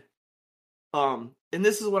 and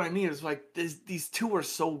this is what I mean. It's like these two are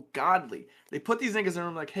so godly. They put these niggas in a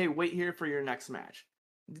room like, hey, wait here for your next match.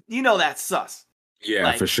 That's sus. Yeah,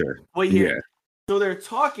 like, for sure. Wait here. Yeah. So they're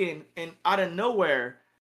talking, and out of nowhere,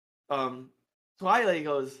 Twilight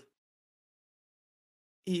goes.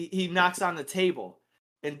 He knocks on the table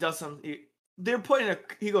and does some. They're putting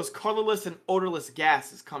he goes, colorless and odorless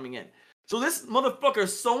gas is coming in. So this motherfucker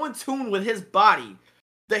is so in tune with his body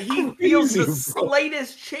that he feels the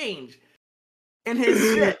slightest change in his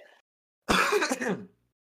shit.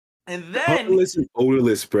 And then colorless and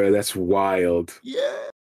odorless, bro. That's wild. Yeah.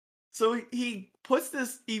 So he puts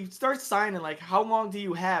this. He starts signing like, "How long do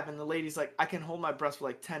you have?" And the lady's like, "I can hold my breath for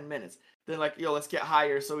like 10 minutes." They're like, "Yo, let's get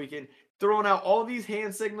higher so we can." Throwing out all these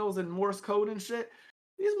hand signals and Morse code and shit.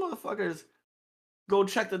 These motherfuckers go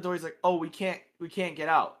check the door. He's like, "Oh, we can't get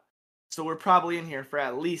out. So we're probably in here for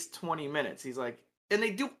at least 20 minutes." He's like, and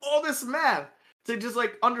they do all this math to just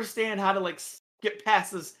like understand how to like get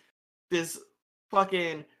past this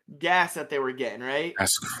fucking gas that they were getting, right?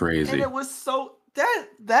 That's crazy. And it was so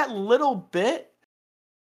that little bit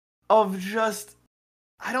of just,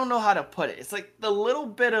 I don't know how to put it. It's like the little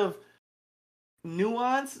bit of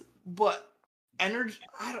nuance, but energy.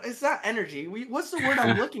 It's not energy. What's the word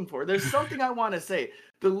I'm looking for? There's something I want to say.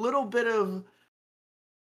 The little bit of.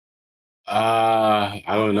 I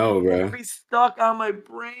don't know, bro. Be stuck on my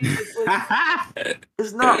brain. It's, like,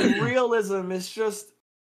 it's not realism. It's just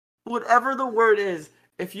whatever the word is.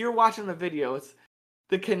 If you're watching the video, it's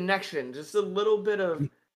the connection, just a little bit of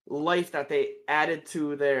life that they added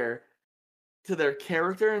to their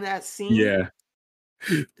character in that scene. Yeah.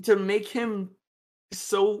 To make him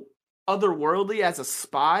so otherworldly as a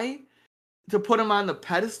spy, to put him on the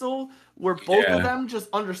pedestal where both of them just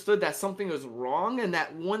understood that something was wrong and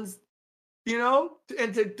that one's,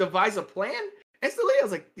 and to devise a plan. Instantly, I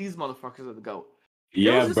was like, these motherfuckers are the GOAT.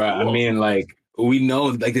 Yeah, bro. Cool. I mean, like, we know,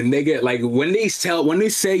 like, the nigga, like, when they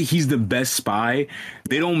say he's the best spy,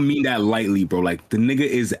 they don't mean that lightly, bro. Like, the nigga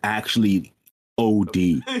is actually OD.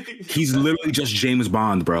 He's literally just James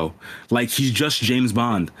Bond, bro. Like, he's just James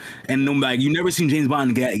Bond. And no, like, you never seen James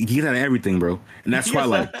Bond get out of everything, bro. And that's why,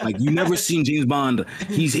 like you never seen James Bond.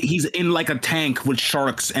 He's in like a tank with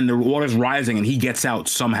sharks and the water's rising and he gets out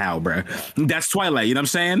somehow, bro. That's Twilight, you know what I'm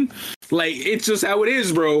saying? Like, it's just how it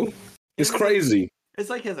is, bro. It's crazy. It's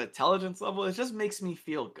like his intelligence level. It just makes me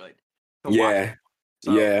feel good. Yeah.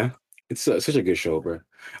 So. Yeah. It's such a good show, bro.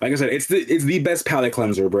 Like I said, it's the best palate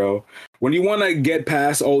cleanser, bro. When you want to get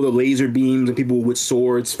past all the laser beams and people with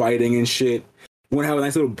swords fighting and shit, you want to have a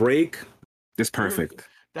nice little break, it's perfect.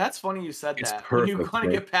 That's funny you said that. Perfect, when you want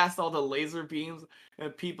to get past all the laser beams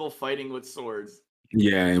and people fighting with swords.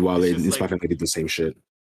 Yeah, and while they did the same shit.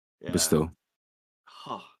 Yeah. But still.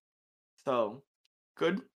 So,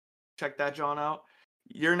 good. Check that, John, out.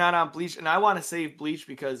 You're not on Bleach, and I want to save Bleach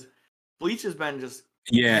because Bleach has been just...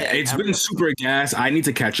 Yeah, it's been super gas. I need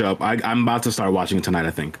to catch up. I'm about to start watching it tonight,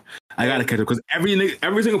 I think. I gotta catch up because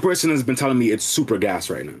every single person has been telling me it's super gas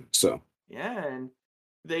right now. So yeah, and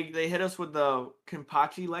they hit us with the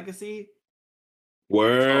Kenpachi legacy.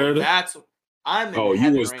 Word. So that's I'm.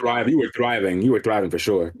 You was thriving. You were thriving. You were thriving for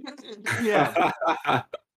sure. Yeah.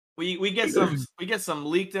 we get some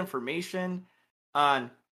leaked information on.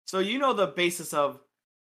 So the basis of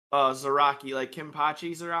Zaraki, like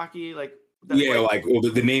Kenpachi Zaraki, like. The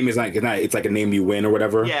name is it's like a name you win or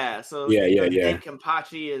whatever. Yeah, so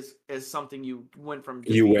Kenpachi is something you win from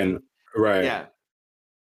defeat. You win, right? Yeah.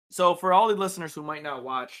 So for all the listeners who might not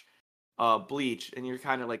watch Bleach and you're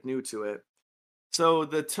kind of like new to it, so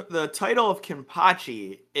the title of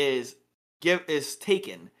Kenpachi is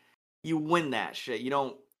taken. You win that shit. You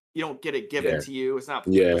don't get it given to you. It's not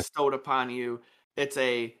bestowed upon you. It's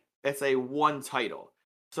a one title.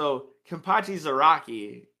 So Kenpachi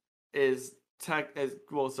Zaraki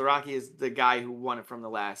Zaraki is the guy who won it from the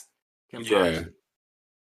last Kenpachi. Yeah.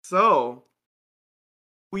 So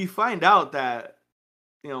we find out that,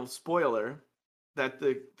 spoiler, that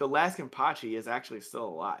the last Kenpachi is actually still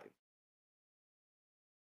alive.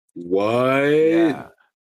 What? Yeah.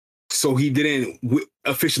 So he didn't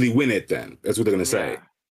officially win it then. That's what they're going to say.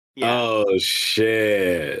 Yeah. Oh,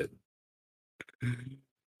 shit.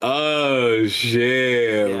 Oh,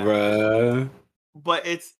 shit, bruh. But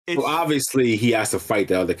it's well, obviously he has to fight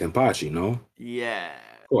the other Kenpachi, no? Yeah,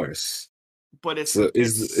 of course. But it's I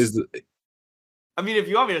mean, if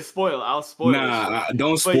you want me to spoil, I'll spoil. Nah,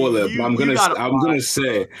 don't spoil it. But I'm gonna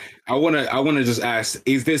say, I wanna just ask: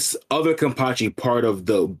 is this other Kenpachi part of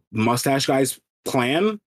the mustache guy's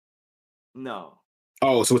plan? No.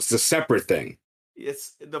 Oh, so it's a separate thing.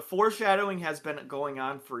 It's the foreshadowing has been going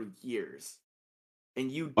on for years. And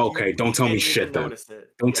don't tell me shit then.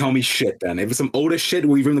 Don't tell me shit then. If it's some Oda shit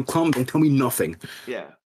where you're in the crumbs, don't tell me nothing.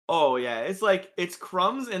 Yeah. Oh yeah. It's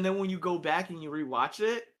crumbs, and then when you go back and you rewatch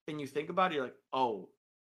it and you think about it, you're like, oh,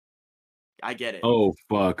 I get it. Oh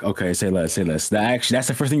fuck. Okay, say less. That's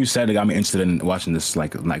the first thing you said that got me interested in watching this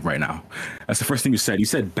like right now. That's the first thing you said. You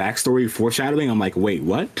said backstory foreshadowing. I'm like, wait,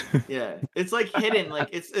 what? Yeah. It's like hidden. Like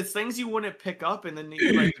it's things you wouldn't pick up, and then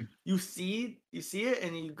you see it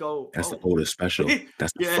and you go, that's the Oda special.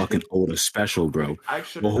 That's the fucking Oda special, bro.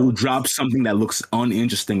 Well, who drops something that looks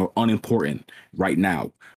uninteresting or unimportant right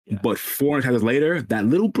now? Yeah. But 400 times later, that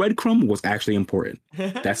little breadcrumb was actually important.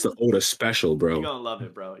 That's the Oda special, bro. You're gonna love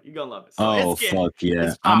it, bro. You're gonna love it. So fuck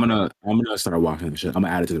yeah! I'm gonna start watching this shit. I'm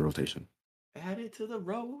gonna add it to the rotation. Add it to the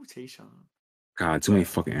rotation. God, too many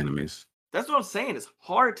fucking animes. That's what I'm saying. It's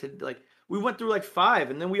hard to like. We went through like 5,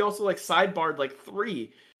 and then we also like sidebarred like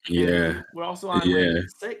 3. Yeah, we're also on like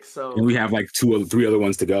 6. So and we have like 2 or 3 other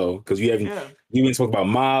ones to go because we haven't. Yeah. We even spoke about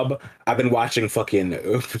Mob. I've been watching fucking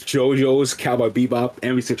JoJo's, Cowboy Bebop,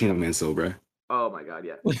 and researching them, man. So, bro. Oh my god,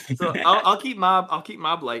 yeah. So I'll keep Mob. I'll keep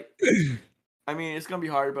Mob light. I mean, it's gonna be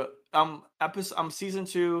hard, but I'm season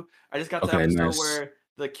 2. I just got the Okay, episode nice. where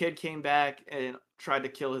the kid came back and tried to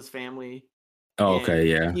kill his family. Oh, And okay,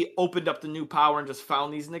 yeah. he opened up the new power and just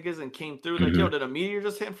found these niggas and came through. Like, yo, did a meteor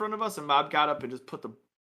just hit in front of us? And Mob got up and just put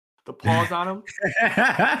the paws on him.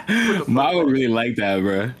 Mob would really like that,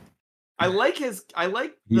 bro. I like the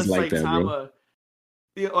like Saitama.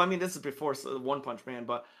 I mean, this is before One Punch Man,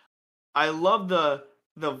 but I love the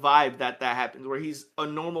vibe that happens where he's a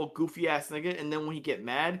normal goofy ass nigga, and then when he get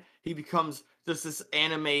mad, he becomes just this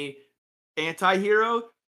anime anti-hero.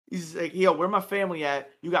 He's like, yo, where my family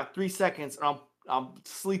at? You got 3 seconds, and I'm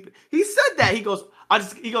sleeping. He said that. He goes,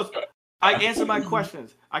 I answer my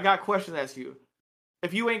questions. I got questions to ask you.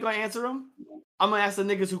 If you ain't gonna answer them, I'm gonna ask the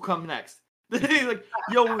niggas who come next. He's like,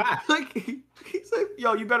 yo, he's like,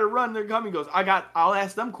 yo, you better run. They're coming. He goes, I'll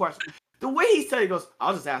ask them questions. The way he said it, he goes,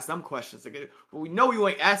 I'll just ask them questions. But we know you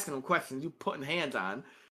ain't asking them questions. You putting hands on.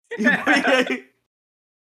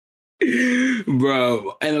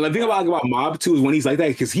 Bro, and the thing about Mob too is when he's like that,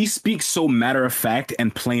 because he speaks so matter of fact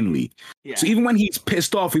and plainly. Yeah. So even when he's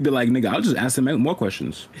pissed off, he'd be like, nigga, I'll just ask him more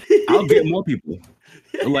questions. I'll get more people.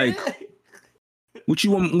 Like, what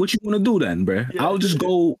you want to do then, bro? Yeah.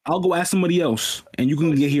 I'll go ask somebody else, and you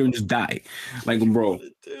can get here and just die. Like, bro,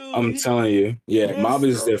 dude, I'm telling you, Mob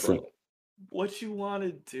is different. What you want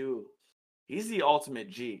to do? He's the ultimate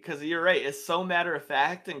G, because you're right. It's so matter of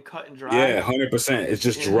fact and cut and dry. Yeah, 100%. It's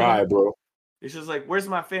just dry, bro. It's just like, where's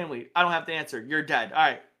my family? I don't have to answer. You're dead. All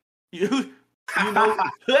right, you know,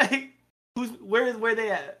 like, where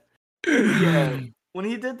they at? Yeah, when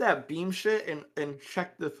he did that beam shit and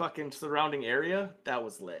checked the fucking surrounding area, that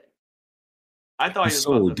was lit. I thought he was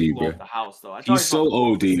so about to blow up the house, though. He's so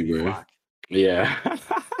OD, bro. Yeah.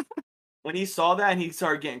 When he saw that and he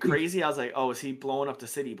started getting crazy, I was like, oh, is he blowing up the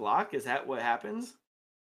city block? Is that what happens?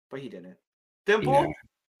 But he didn't. Dimple,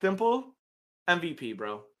 MVP,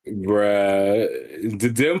 bro. Bruh, the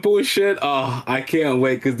Dimple shit, oh, I can't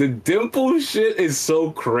wait, because the Dimple shit is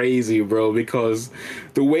so crazy, bro, because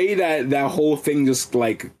the way that whole thing just,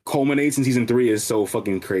 like, culminates in season 3 is so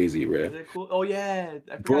fucking crazy, bro. Is it cool? Oh, yeah.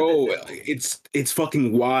 Bro, it's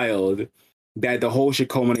fucking wild that the whole shit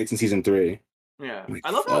culminates in season 3. Yeah, like, I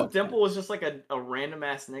love how Dimple was just like a random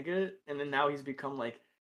ass nigga, and then now he's become like.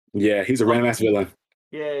 Yeah, he's a random ass villain.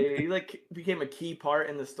 Yeah, he like became a key part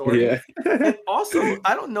in the story. Yeah. And also,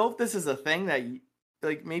 I don't know if this is a thing that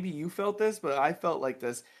like maybe you felt this, but I felt like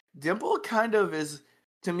this. Dimple kind of is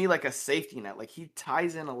to me like a safety net. Like he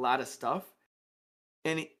ties in a lot of stuff,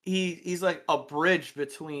 and he's like a bridge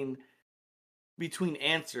between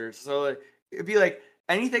answers. So like, it'd be like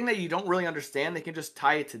anything that you don't really understand, they can just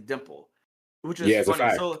tie it to Dimple. Which is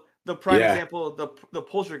funny. So the prime example, the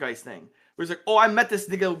Poltergeist thing, where it's like, oh, I met this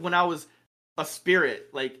nigga when I was a spirit,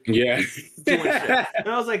 like doing shit. And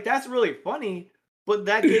I was like, that's really funny, but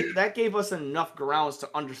that gave us enough grounds to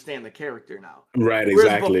understand the character now. Right,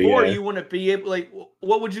 exactly. Whereas before you wouldn't be able, like,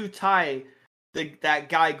 what would you tie that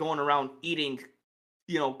guy going around eating,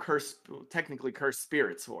 technically cursed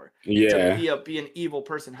spirits for? Yeah. To be an evil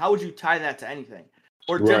person. How would you tie that to anything?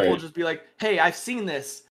 Or Dimple just be like, hey, I've seen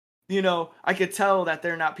this. I could tell that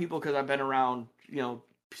they're not people because I've been around,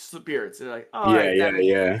 spirits. They're like, oh,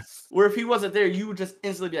 yeah. Where if he wasn't there, you would just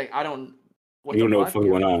instantly be like, I don't. You don't know what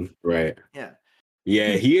went on, right? Yeah.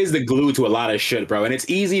 Yeah, he is the glue to a lot of shit, bro. And it's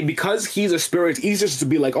easy because he's a spirit. It's easy just to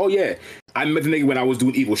be like, oh yeah, I met the nigga when I was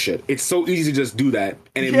doing evil shit. It's so easy to just do that,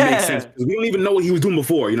 and it makes sense because we don't even know what he was doing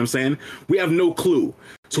before. You know what I'm saying? We have no clue.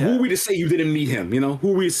 So who are we to say you didn't meet him?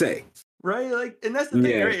 Who are we to say? Right, like, and that's the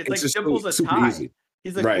thing, right? It's like Dimple's a tie. Easy.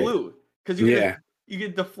 He's like glue because you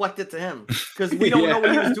can deflect it to him because we don't know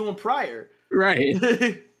what he was doing prior. Right.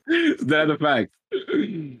 That's a fact.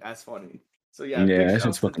 That's funny. So yeah, that's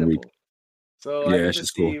just fucking weak. So I get to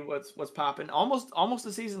see what's popping. Almost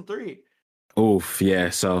to season 3. Oof, yeah.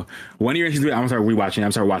 So when you're in season 3, I'm gonna start rewatching.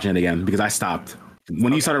 I'm start watching it again because I stopped.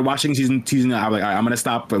 When you started watching season, I was like, all right, I'm gonna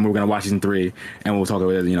stop and we're gonna watch season 3 and we'll talk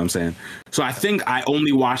about it. You know what I'm saying? So I think I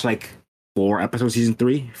only watched like 4 episodes, season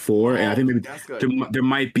 4, and I think maybe there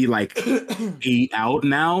might be like 8 out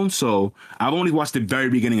now. So I've only watched the very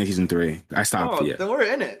beginning of season 3. I stopped. Then we're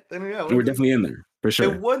in it. Then we're definitely in there for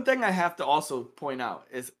sure. And one thing I have to also point out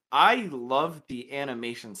is I love the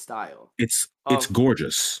animation style. It's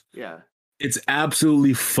gorgeous. Yeah, it's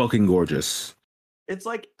absolutely fucking gorgeous. It's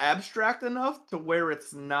like abstract enough to where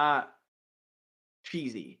it's not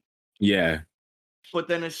cheesy. Yeah, but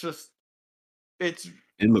then it's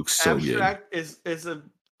it looks so abstract good. Is a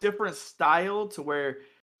different style to where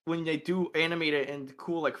when they do animate it in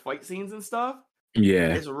cool like fight scenes and stuff,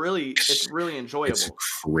 it's really enjoyable. It's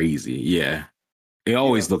crazy, yeah. It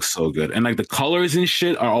always looks so good, and like the colors and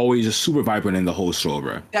shit are always just super vibrant in the whole show,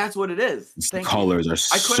 bro. That's what it is. The colors are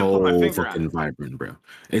so fucking vibrant, bro.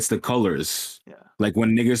 It's the colors. Yeah. Like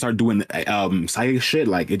when niggas start doing psychic shit,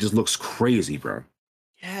 like it just looks crazy, bro.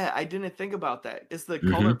 Yeah, I didn't think about that. It's the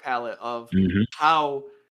color palette of how,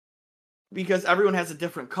 because everyone has a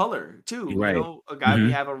different color too. Right. You know, a guy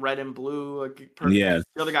we have a red and blue. The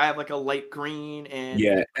other guy have like a light green and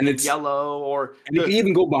and it's yellow. Or you can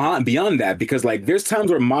even go beyond that, because like there's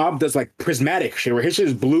times where Mob does like prismatic shit where his shit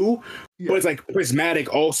is blue, but it's like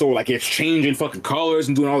prismatic also, like it's changing fucking colors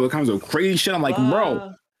and doing all the kinds of crazy shit. I'm like,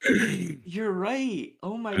 bro, you're right.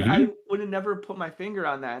 Oh my god, I would have never put my finger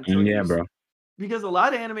on that until bro. Because a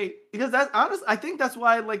lot of anime, because that's honest, I think that's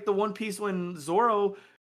why like the One Piece when Zoro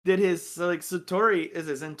did his like Satori, is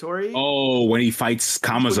it Centauri? Oh, when he fights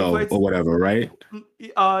Kamazo or whatever, right?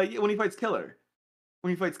 When he fights Killer,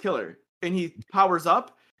 and he powers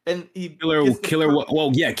up and he Killer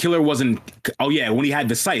wasn't. Oh yeah, when he had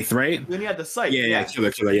the scythe, right? When he had the scythe,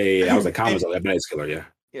 Killer, yeah. I was like Kamazo, that is Killer,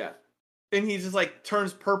 yeah. And he just like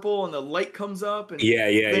turns purple and the light comes up and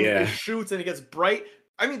it shoots and it gets bright.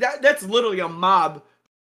 I mean that's literally a Mob,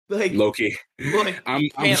 like Loki. Like,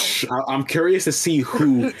 I'm curious to see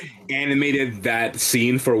who animated that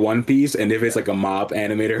scene for One Piece, and if it's like a Mob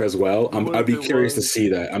animator as well. I'd be curious to see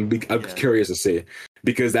that. I'm curious to see,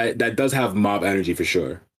 because that does have Mob energy for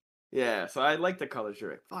sure. Yeah, so I like the colors.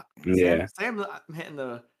 You're like, fuck. Sam, I'm hitting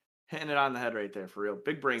it on the head right there for real.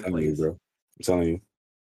 Big brain, please, bro. I'm telling you.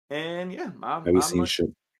 And yeah, Mob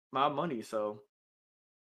money. So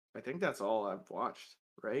I think that's all I've watched.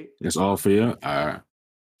 Right? That's all for you. Yeah.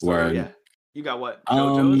 You got what?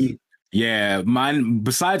 JoJo's? Yeah, mine.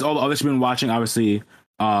 Besides all the other shit I've been watching, obviously,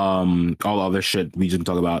 all the other shit we didn't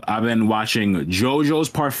talk about. I've been watching JoJo's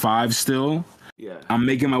Part 5 still. Yeah. I'm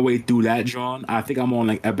making my way through that, John. I think I'm on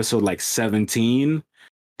like episode like 17.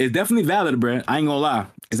 It's definitely valid, bro. I ain't gonna lie.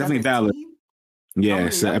 It's 17? Definitely valid. Yeah,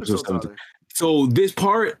 it's episode 17. So this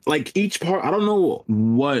part, like each part, I don't know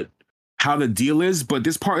how the deal is, but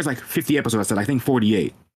this part is like 50 episodes. I said, I think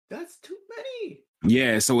 48. That's too many.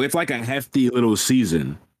 Yeah, so it's like a hefty little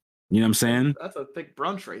season. You know what I'm saying? That's a thick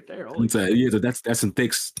brunch right there. That's some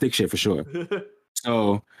thick shit for sure.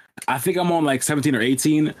 So I think I'm on like 17 or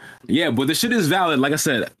 18. Yeah, but the shit is valid. Like I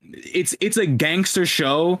said, it's a gangster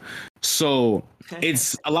show, so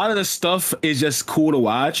it's a lot of the stuff is just cool to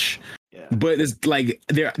watch. Yeah. But it's like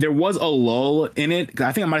there was a lull in it.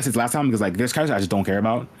 I think I might have said last time, because like there's characters I just don't care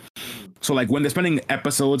about. So like when they're spending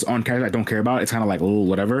episodes on characters I don't care about, it's kind of like, oh,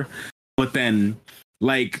 whatever. But then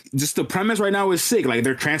like just the premise right now is sick. Like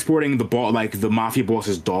they're transporting the mafia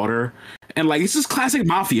boss's daughter, and like it's just classic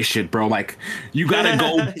mafia shit, bro. Like you gotta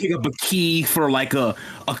go pick up a key for like a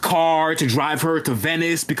car to drive her to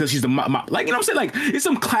Venice because she's the like, you know what I'm saying? Like it's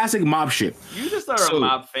some classic mob shit. You just are a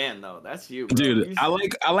mob fan though. That's you, bro. Dude. I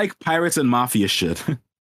like pirates and mafia shit.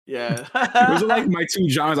 Yeah. Those are like my two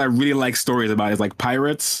genres I really like stories about. It's like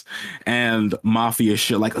pirates and mafia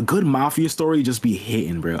shit. Like a good mafia story just be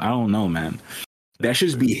hitting, bro. I don't know, man. That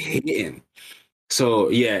should be hitting. So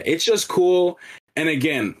yeah, it's just cool. And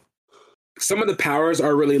again, some of the powers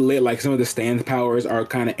are really lit. Like some of the stand powers are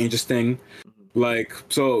kind of interesting. Like,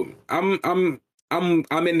 so I'm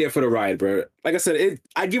in there for the ride, bro. Like I said,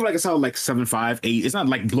 I give like a solid like 7.5, 8. It's not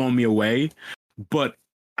like blowing me away, but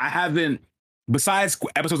I haven't, besides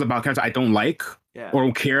episodes about characters I don't like or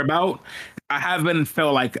don't care about, I haven't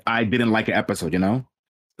felt like I didn't like an episode, you know?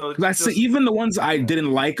 So even the ones I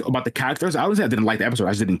didn't like about the characters, I would say I didn't like the episode. I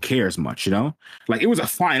just didn't care as much, you know? Like it was a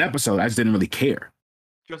fine episode. I just didn't really care.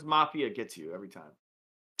 Just Mafia gets you every time.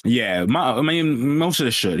 Yeah, I mean, most of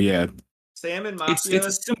the shit, yeah. Sam and Mafia.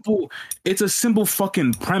 It's a simple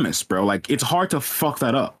fucking premise, bro. Like it's hard to fuck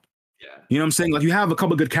that up. Yeah. You know what I'm saying? Like you have a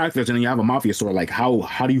couple good characters and then you have a mafia story. Like how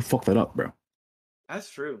do you fuck that up, bro? That's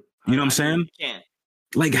true. You know what I'm saying? You can't.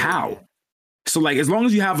 Like how? So like as long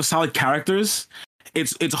as you have a solid characters,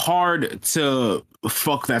 it's hard to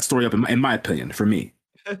fuck that story up in my opinion, for me,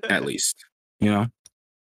 at least. You know?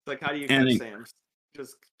 Like how do you catch Sam?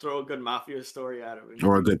 Just throw a good mafia story at him.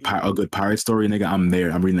 Or a good pirate story, nigga. I'm there.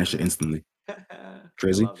 I'm reading that shit instantly.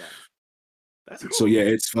 Crazy. That's cool. So yeah,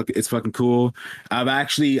 it's fucking cool. I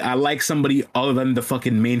like somebody other than the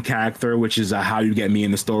fucking main character, which is how you get me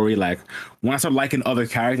in the story. Like when I start liking other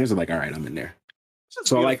characters, I'm like, all right, I'm in there.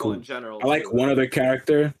 So I like one other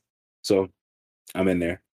character, so I'm in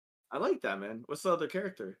there. I like that, man. What's the other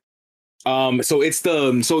character? So it's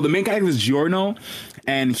the main character is Giorno,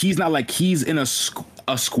 and he's not like he's in a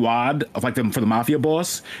squad of like for the mafia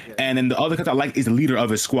boss, and then the other character I like is the leader of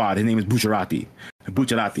his squad. His name is Bucciarati.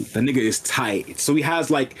 Bucciarati. The nigga is tight. So he has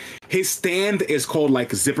like his stand is called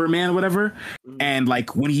like Zipper Man, whatever. And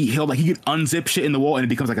like when he'll like he can unzip shit in the wall and it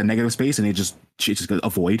becomes like a negative space and it's just gonna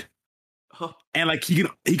avoid. And like he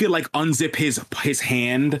could like unzip his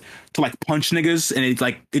hand to like punch niggas and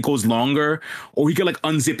it goes longer, or he could like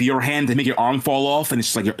unzip your hand and make your arm fall off and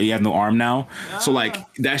it's just like you have no arm now. So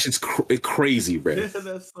like that shit's crazy, bro. Yeah,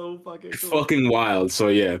 that's so fucking cool. Fucking wild. So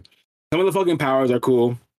yeah, some of the fucking powers are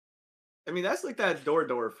cool. I mean, that's like that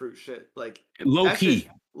door fruit shit, like low key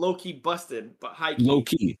busted, but high key. Low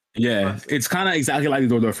key, yeah, busted. It's kind of exactly like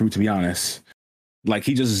the door fruit, to be honest. Like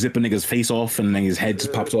he just zip a nigga's face off and then his head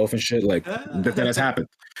just pops off and shit. Like that has happened.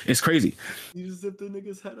 It's crazy. You just zip the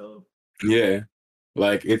nigga's head off. Yeah,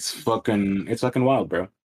 like it's fucking wild, bro.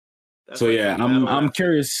 That's so like yeah, I'm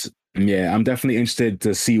curious. Yeah, I'm definitely interested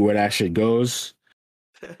to see where that shit goes.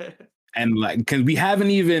 And like, because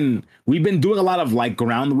we've been doing a lot of like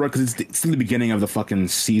groundwork because it's the beginning of the fucking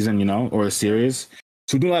season, you know, or the series.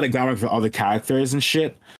 So we're doing a lot of groundwork for other characters and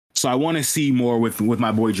shit. So I want to see more with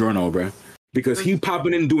my boy Giorno, bro. Because he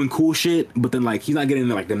popping in doing cool shit, but then like he's not getting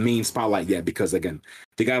like the main spotlight yet because again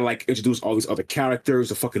they gotta like introduce all these other characters.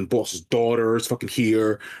 The fucking boss's daughter is fucking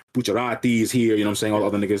here, Bucciarati is here. You know what I'm saying? All the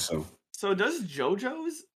other niggas. So does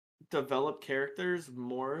JoJo's develop characters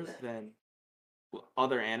more than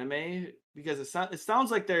other anime? Because it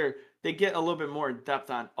sounds like they get a little bit more in depth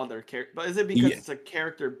on other characters. But is it because it's a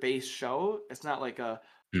character based show? It's not like a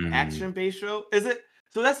action based show. Is it?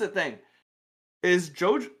 So that's the thing. Is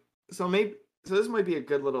JoJo? So this might be a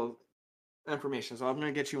good little information. So I'm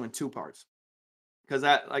gonna get you in two parts because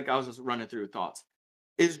that like I was just running through thoughts.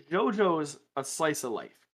 Is JoJo's a slice of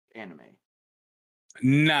life anime?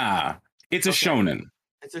 Nah, it's a shonen.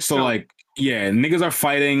 It's a shonen. Like yeah, niggas are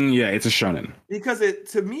fighting. Yeah, it's a shonen. Because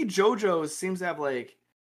to me, JoJo seems to have like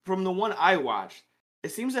from the one I watched,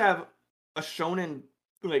 it seems to have a shonen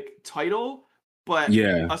like title, but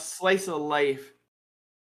a slice of life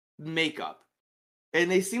makeup. And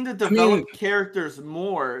they seem to develop characters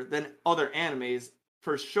more than other animes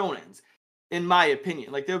for shonens, in my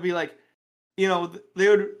opinion. Like, they'll be like, you know, they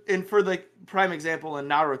would, and for like prime example in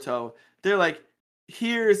Naruto, they're like,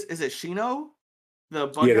 is it Shino? The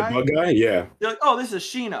bug guy? The bug guy, yeah. They're like, oh, this is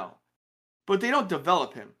Shino. But they don't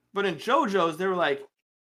develop him. But in JoJo's, they were like,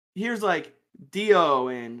 here's like Dio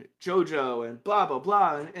and JoJo and blah, blah,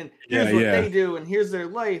 blah. And here's what they do, and here's their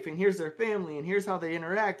life, and here's their family, and here's how they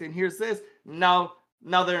interact, and here's this. Now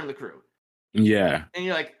they're in the crew. Yeah. And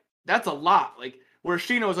you're like, that's a lot. Like, where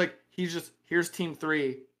Shino is like, here's team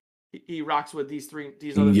 3. He rocks with these other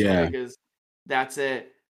niggas. That's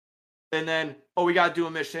it. And then, we got to do a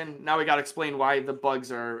mission. Now we got to explain why the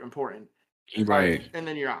bugs are important. Right. And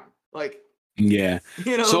then you're on. Like, yeah.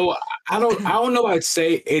 You know? So I don't know I'd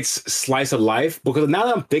say it's slice of life because now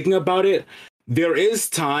that I'm thinking about it, there is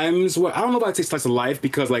times where I don't know if I'd say slice of life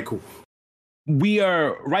because like we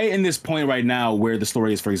are right in this point right now where the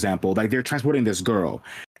story is, for example, like they're transporting this girl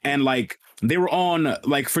and like they were on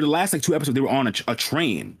like for the last like 2 episodes, they were on a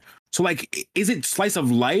train. So like, is it slice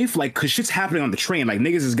of life? Like, cause shit's happening on the train. Like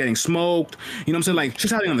niggas is getting smoked. You know what I'm saying? Like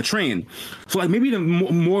shit's happening on the train. So like maybe the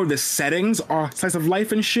more of the settings are slice of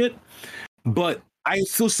life and shit. But I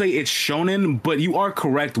still say it's shonen, but you are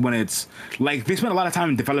correct when it's like they spend a lot of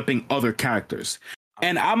time developing other characters.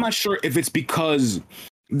 And I'm not sure if it's because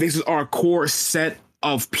this is our core set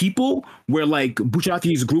of people where like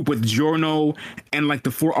Bucciarati's group with Giorno and like the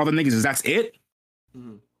 4 other niggas, that's it.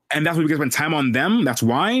 Mm-hmm. And that's why we can spend time on them. That's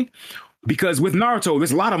why. Because with Naruto,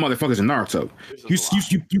 there's a lot of motherfuckers in Naruto.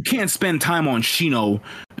 You can't spend time on Shino. You know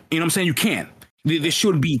what I'm saying? You can't. This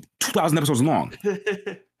should be 2,000 episodes long.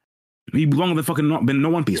 He longer than fucking been no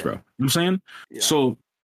One Piece, bro. You know what I'm saying? Yeah. So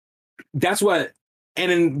that's what.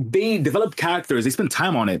 And then they develop characters. They spend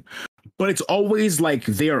time on it. But it's always like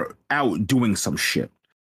they're out doing some shit.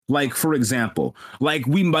 Like, for example, like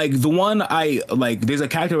the one I like, there's a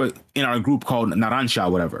character in our group called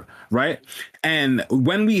Narancia, whatever, right? And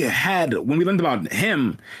when we learned about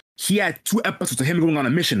him, he had 2 episodes of him going on a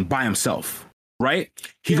mission by himself, right?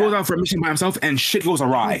 He goes out for a mission by himself and shit goes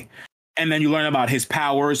awry. And then you learn about his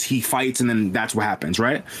powers, he fights, and then that's what happens,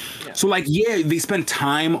 right? Yeah. So like, they spend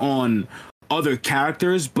time on other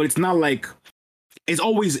characters, but it's not like, it's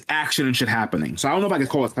always action and shit happening. So I don't know if I can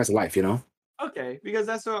call it slice of life, you know? Okay, because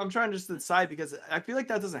that's what I'm trying to just decide, because I feel like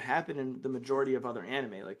that doesn't happen in the majority of other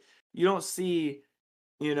anime. Like, you don't see,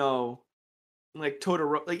 you know, like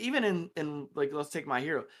Todoroki, like even in like, let's take My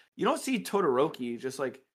Hero, you don't see Todoroki just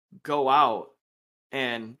like go out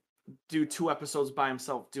and do 2 episodes by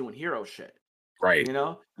himself doing hero shit. Right. You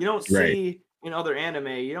know? You don't see in other anime,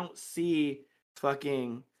 you don't see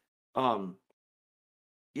fucking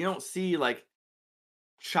you don't see like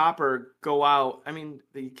Chopper go out. I mean,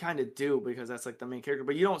 they kind of do because that's like the main character,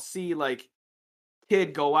 but you don't see like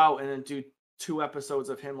Kid go out and then do 2 episodes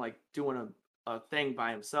of him like doing a thing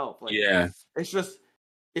by himself. Like, Yeah, it's just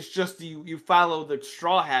you follow the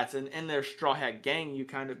Straw Hats, and in their Straw Hat gang, you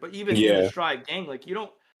kind of, but even in the Straw Hat gang, like, you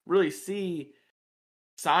don't really see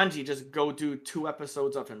Sanji just go do 2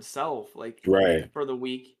 episodes of himself, like, for the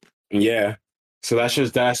week. Yeah. So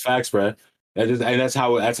that's facts, bro. That's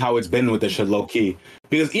how it's been with this shit, low key.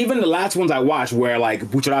 Because even the last ones I watched, where like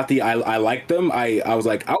Bucciarati, I liked them. I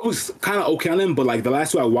was kind of okay on them, but like the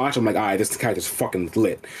last 2 I watched, I'm like, all right, this character's fucking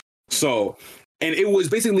lit. So, and it was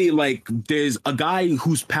basically like there's a guy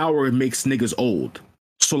whose power makes niggas old.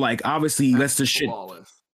 So like obviously that's the shit.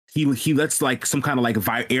 He lets like some kind of like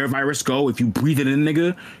air virus go. If you breathe it in,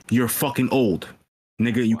 nigga, you're fucking old.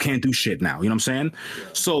 Nigga, you can't do shit now. You know what I'm saying? Yeah.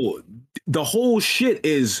 So the whole shit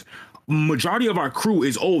is majority of our crew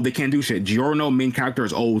is old. They can't do shit. Giorno, main character,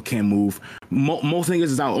 is old, can't move. Most niggas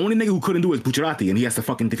is out. Only nigga who couldn't do it is Bucciarati, and he has to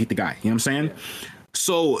fucking defeat the guy. You know what I'm saying? Yeah.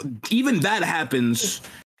 So even that happens,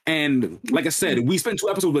 and like I said, we spent 2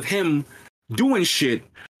 episodes with him doing shit,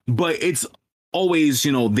 but it's always,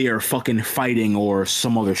 you know, they're fucking fighting or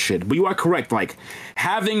some other shit. But you are correct. Like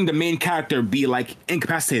having the main character be like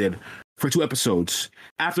incapacitated for 2 episodes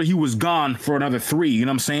after he was gone for another 3, you know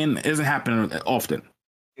what I'm saying? It doesn't happen often.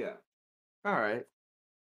 Yeah. All right.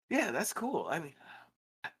 Yeah, that's cool. I mean,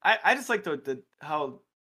 I just like the how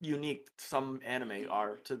unique some anime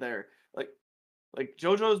are to their like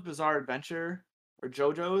JoJo's Bizarre Adventure or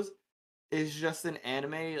JoJo's is just an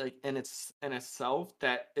anime like in itself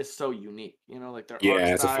that is so unique. You know, like their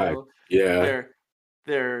art style,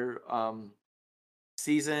 their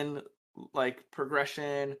season like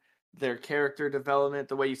progression, their character development,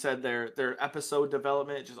 the way you said their episode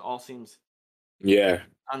development, it just all seems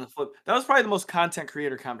on the flip. That was probably the most content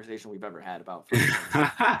creator conversation we've ever had about. You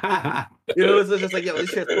know, it's just like, yo, this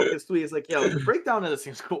shit's fucking sweet. It's like, yo, the breakdown of this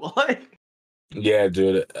seems cool. Like, yeah,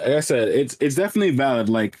 dude. Like I said, it's definitely valid.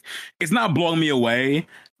 Like, it's not blowing me away.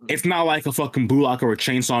 It's not like a fucking Blue Lock or a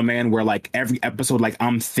Chainsaw Man where like every episode, like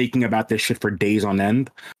I'm thinking about this shit for days on end.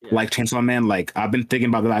 Yeah. Like Chainsaw Man, like I've been thinking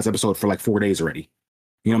about the last episode for like 4 days already.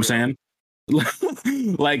 You know what I'm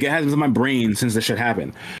saying? Like it has been in my brain since this shit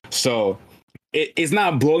happened. So it's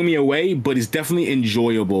not blowing me away, but it's definitely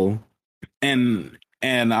enjoyable. And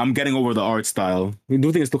I'm getting over the art style. I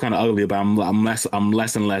do think it's still kind of ugly, but I'm less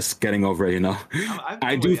and less getting over it. You know,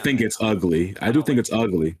 I do think it's ugly. I do think it's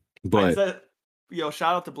ugly, but yo,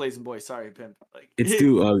 shout out to Blazing Boy. Sorry, Pimp. Like it's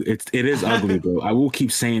too it is ugly, bro. I will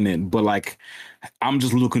keep saying it, but like I'm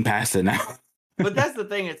just looking past it now. But that's the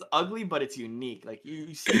thing; it's ugly, but it's unique. Like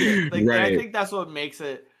you see it. Like I think that's what makes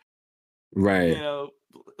it, right? You know,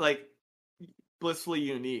 like blissfully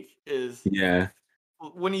unique is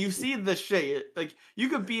when you see the shit, like you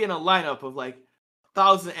could be in a lineup of like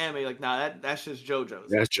 1,000 anime, like that's just JoJo's.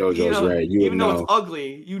 That's JoJo's, you know, right? Even though it's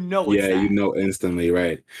ugly, you know it's you know instantly,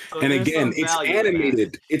 right? So and again, it's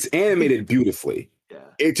animated. It's animated beautifully. Yeah,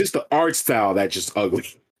 it's just the art style that's just ugly.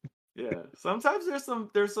 Yeah, sometimes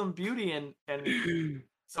there's some beauty and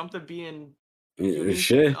something being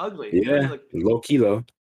shit and ugly. Yeah, you know? Like, low key though.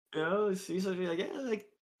 You know, see something like like.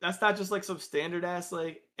 That's not just like some standard ass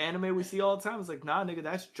like anime we see all the time. It's like, nah, nigga,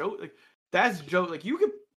 that's joke. Like that's joke. Like you could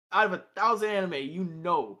out of 1,000 anime, you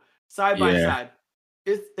know, side by side,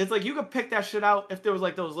 it's like you could pick that shit out if there was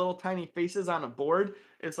like those little tiny faces on a board.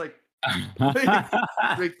 It's like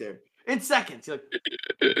right there in seconds. You're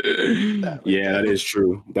like, that is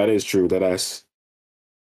true. That is true. That's.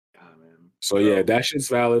 Man. So yeah, that shit's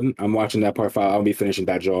valid. I'm watching that part 5. I'll be finishing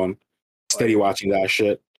that, John. Steady watching that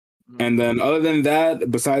shit. And then other than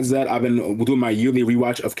that, besides that, I've been doing my yearly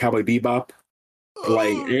rewatch of Cowboy Bebop.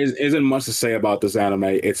 Like, there isn't much to say about this anime.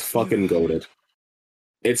 It's fucking goated.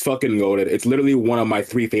 It's fucking goated. It's literally one of my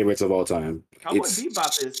 3 favorites of all time. Cowboy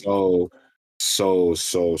Bebop is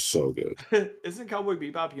so good. Isn't Cowboy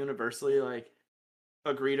Bebop universally like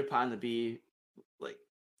agreed upon to be like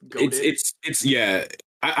goated? It's yeah.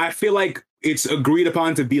 I feel like it's agreed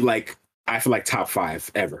upon to be like top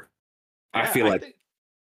 5 ever. Yeah, I feel like.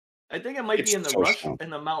 I think it might be in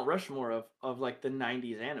the Mount Rushmore of like the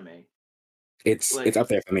 90s anime. It's up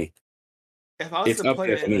there for me. If I was to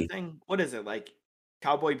play it in the thing, what is it like?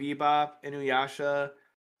 Cowboy Bebop, Inuyasha,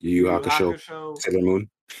 Yu Yu Hakusho,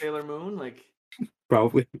 Sailor Moon, like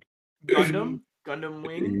probably Gundam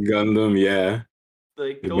Wing, Gundam, yeah.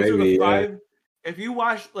 Like those are the 5. If you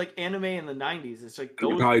watch like anime in the 90s, it's like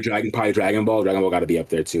those. Probably Dragon Ball. Dragon Ball got to be up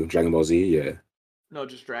there too. Dragon Ball Z, yeah. No,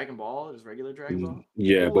 just Dragon Ball. Just regular Dragon Ball.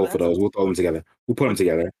 Yeah, both of those. We'll throw them together. We'll put them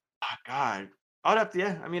together. Oh, God, I would have to,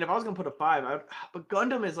 yeah. I mean, if I was gonna put a 5, but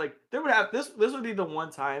Gundam is like there would have this. This would be the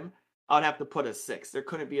one time I would have to put a 6. There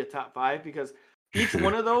couldn't be a top 5 because each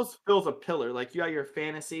one of those fills a pillar. Like you got your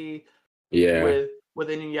fantasy, Yeah. with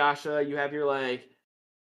Inuyasha. You have your like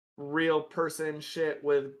real person shit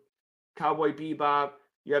with Cowboy Bebop.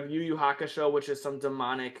 You have Yu Yu Hakusho, which is some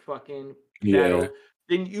demonic fucking battle.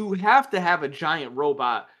 Then you have to have a giant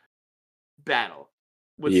robot battle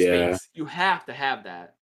with space. You have to have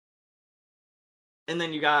that. And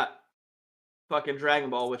then you got fucking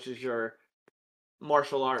Dragon Ball, which is your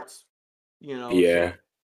martial arts, Yeah. So,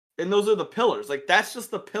 and those are the pillars. Like that's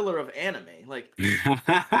just the pillar of anime. Like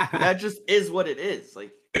that just is what it is.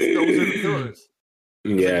 Like those are the pillars.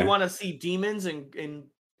 Yeah. Like, you want to see demons and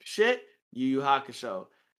shit? Yu Yu Hakusho.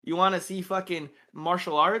 You want to see fucking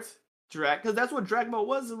martial arts? Because that's what Dragon Ball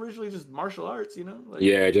was originally, just martial arts,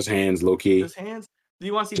 Like, just hands, low key. Just hands. Do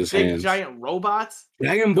you want to see big giant robots?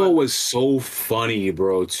 Dragon Ball was so funny,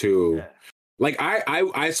 bro. Too. Yeah. Like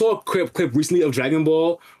I saw a clip recently of Dragon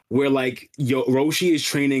Ball where like Roshi is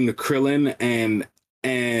training Krillin and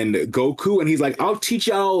Goku, and he's like, "I'll teach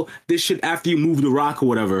y'all this shit after you move the rock or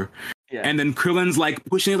whatever." Yeah. And then Krillin's like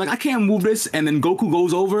pushing it, like, "I can't move this," and then Goku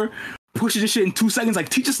goes over, pushes this shit in 2 seconds, like,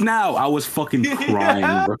 "Teach us now." I was fucking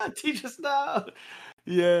crying, bro. Teach us now.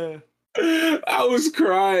 Yeah. I was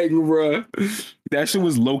crying, bro. That shit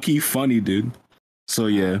was low-key funny, dude. So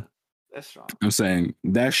yeah. That's strong. I'm saying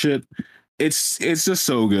that shit, it's just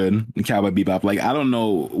so good. Cowboy Bebop. Like, I don't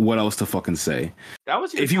know what else to fucking say. That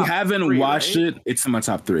was if you haven't watched it, it's in my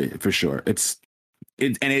top 3 for sure. It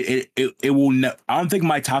will I don't think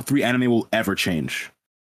my top 3 anime will ever change.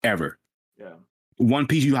 Ever. Yeah. One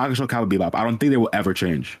Piece, Yu Yu Hakusho, Cowboy Bebop. I don't think they will ever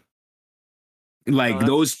change. Like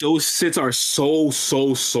those sits are so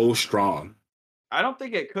strong. I don't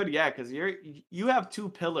think it could, because you have 2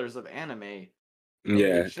 pillars of anime.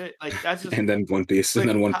 Yeah. Shit. Like that's just and then One Piece. Like, and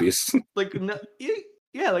then One Piece. Like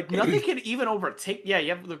like nothing can even overtake. Yeah, you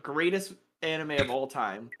have the greatest anime of all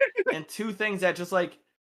time. And 2 things that just like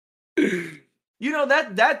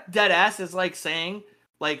that dead ass is like saying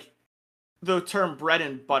like the term bread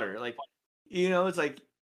and butter. Like, it's like,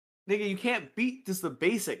 nigga, you can't beat just the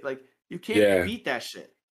basic. Like, you can't beat that shit.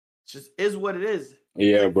 It just is what it is.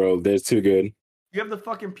 Yeah, bro, that's too good. You have the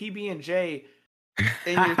fucking PB&J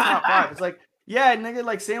in your top 5. It's like, yeah, nigga,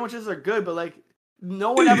 like sandwiches are good, but like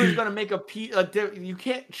no one ever is gonna make you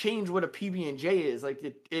can't change what a PB&J is. Like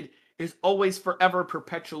it is always forever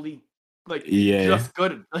perpetually like just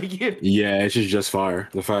good. Like it's just fire.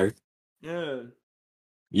 The fact. Yeah.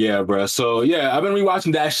 Yeah, bro. So yeah, I've been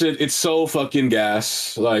rewatching that shit. It's so fucking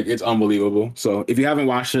gas. Like, it's unbelievable. So if you haven't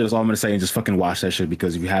watched it, that's all I'm gonna say. Just fucking watch that shit,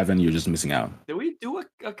 because if you haven't, you're just missing out. Did we do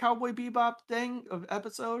a Cowboy Bebop thing of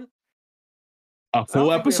episode? A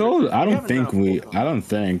full episode? I don't think.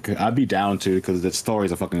 I'd be down to, because the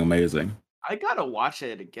stories are fucking amazing. I gotta watch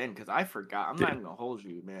it again because I forgot. I'm not even gonna hold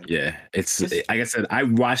you, man. Yeah, it's like I said, I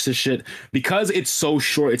watched this shit because it's so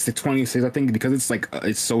short. It's the 26, I think, because it's like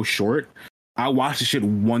it's so short. I watch the shit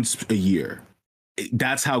once a year.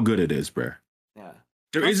 That's how good it is, bro. Yeah.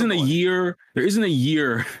 There isn't a year I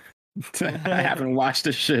haven't watched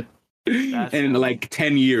this shit in like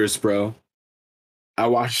 10 years, bro. I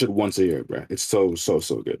watch it once a year, bro. It's so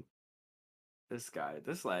good. This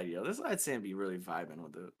lad Sam be really vibing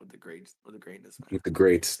with the greatness, man. With the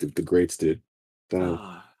greats, dude.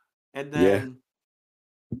 And then,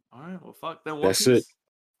 all right, well, fuck. Then That's it.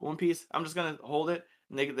 One Piece. I'm just gonna hold it.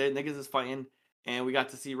 Niggas is fighting, and we got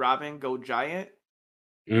to see Robin go giant.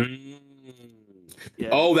 Yeah.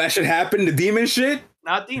 Oh, that should happen. The demon shit.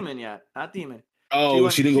 Not demon yet. Not demon. Oh,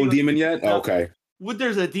 she didn't go demon yet. No. Okay.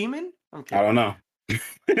 There's a demon? I don't know.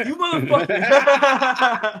 You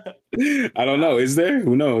motherfucker! I don't know. Is there?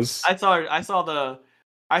 Who knows? I saw the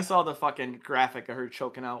fucking graphic of her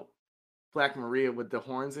choking out Black Maria with the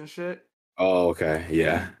horns and shit. Oh, okay.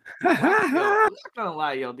 Yeah. Yo, I'm not gonna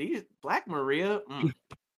lie, these Black Maria,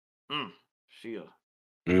 she.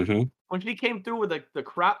 When she came through with the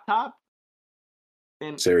crop top,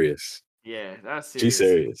 and serious. Yeah, that's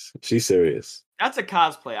serious. She's serious. That's a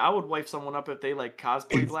cosplay. I would wife someone up if they like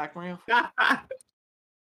cosplay Black Maria. I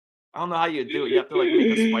don't know how you do it. You have to like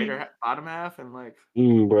make a spider bottom half and like.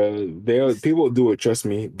 Bro, people do it. Trust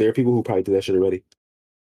me. There are people who probably did that shit already.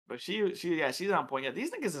 But she's on point. Yeah,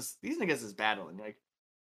 these niggas is battling like,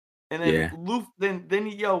 and then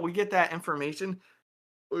we get that information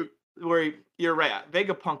where you're right.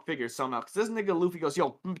 Vegapunk figures somehow because this nigga Luffy goes,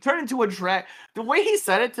 yo, turn into a dragon. The way he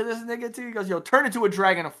said it to this nigga too, he goes, yo, turn into a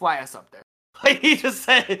dragon and fly us up there. Like he just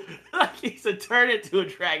said, turn into a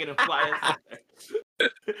dragon and fly us up there.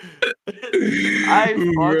 I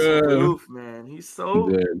fucks with Luffy, man. He's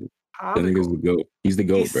so That nigga's the GOAT. He's the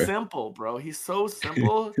GOAT, He's bro. simple, bro. He's so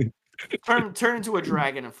simple. Turn into a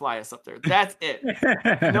dragon and fly us up there. That's it.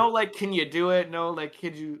 No, like, can you do it? No, like,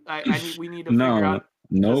 could you? We need to figure out.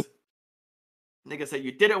 Nope. Nigga said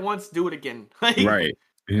you did it once, do it again. Like, right.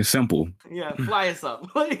 It's simple. Yeah, fly us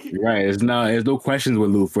up. Like, right. There's no questions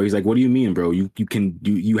with Luffy. He's like, what do you mean, bro? You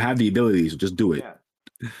have the abilities, so just do it. Yeah.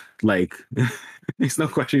 Like, there's no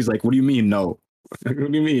question. He's like, what do you mean? No. What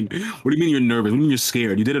do you mean? What do you mean you're nervous? What do you mean you're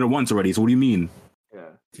scared? You did it once already, so what do you mean? Yeah.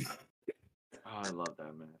 Oh, I love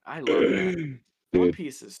that, man. I love that. One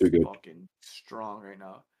Piece is fucking strong right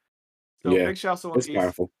now. So big shouts to One Piece.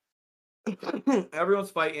 Powerful.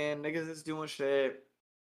 Everyone's fighting. Niggas is doing shit.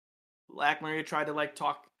 Black Maria tried to like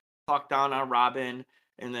talk down on Robin,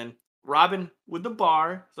 and then Robin with the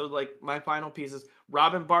bar. So like my final piece is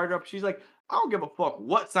Robin barred up. She's like, I don't give a fuck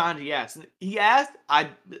what Sanji asked. And he asked,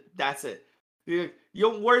 that's it. You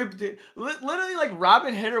don't worry. Literally, like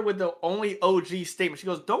Robin hit her with the only OG statement. She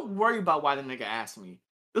goes, "Don't worry about why the nigga asked me.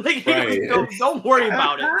 Like, right. Don't worry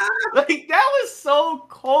about it." Like that was so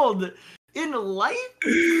cold. In life,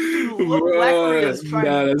 that's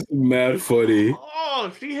mad funny. Oh,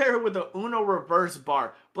 she hit her with the Uno reverse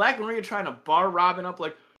bar. Black Maria trying to bar Robin up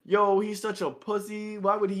like, yo, he's such a pussy.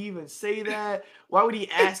 Why would he even say that? Why would he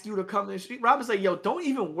ask you to come to the street? Robin's like, yo, don't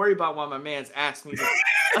even worry about why my man's asked me.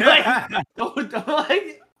 Like, don't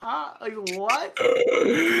like what?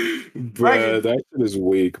 Bruh, that shit is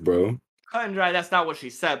weak, bro. Cut and dry, that's not what she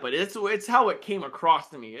said, but it's how it came across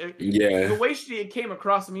to me. The way it came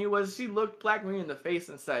across to me was she looked Black Maria in the face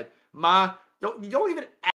and said, "Ma, don't even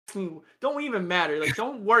ask me. Don't even matter. Like,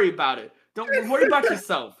 don't worry about it. Don't worry about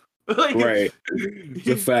yourself." Like, right. It's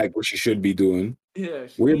a fact what she should be doing. Yeah.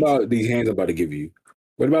 What about these hands I'm about to give you?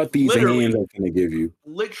 What about these hands I'm gonna give you?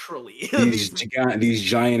 Literally. These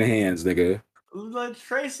giant hands, nigga.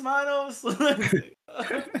 Tres manos.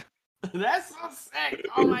 That's so sick.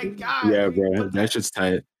 Oh my god. Yeah, bro. That shit's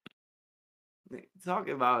tight.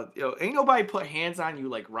 Talking about, ain't nobody put hands on you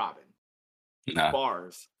like Robin. Nah.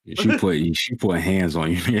 Bars. She put hands on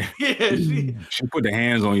you. Yeah, she put the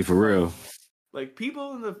hands on you for real. Like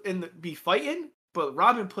people in the be fighting, but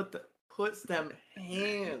Robin puts them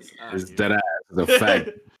hands on you. That ass is a fact.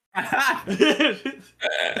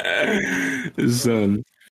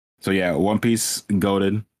 So yeah, One Piece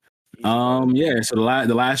goated. Yeah, so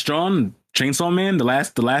the last drawn, Chainsaw Man, the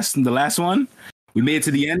last one. We made it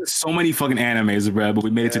to the end. So many fucking animes, bro, but we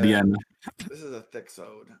made it to the end. This is a thick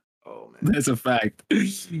sode. Oh man. That's a fact.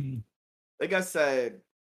 Like I said,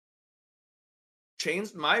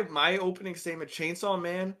 my opening statement, Chainsaw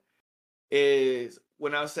Man, is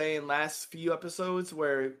when I was saying last few episodes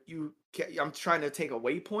where I'm trying to take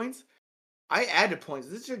away points. I added points.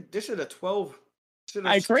 This should have 12.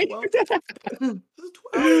 I agree.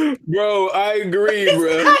 Bro, I agree,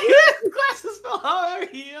 bro.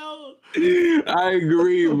 I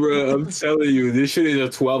agree, bro. I'm telling you, this shit is a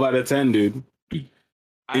 12 out of 10, dude.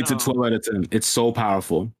 It's a 12 out of 10. It's so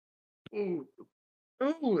powerful. Ooh,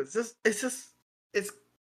 it's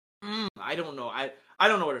I don't know. I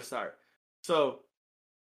don't know where to start. So,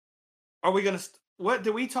 are we gonna? What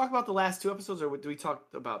did we talk about the last two episodes, or what did we talk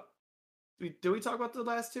about? Did we talk about the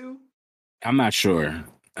last two? I'm not sure.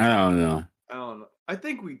 I don't know. I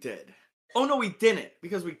think we did. Oh no, we didn't,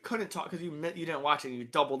 because we couldn't talk because you didn't watch it. And you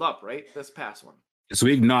doubled up, right? This past one. This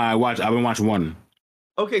week, no, I've been watching one.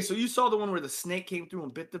 Okay, so you saw the one where the snake came through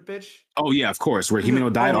and bit the bitch? Oh yeah, of course. Where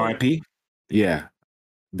Himeno died, R.I.P. Yeah,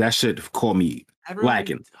 that shit caught me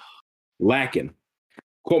lacking.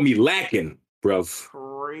 Caught me lacking, bro.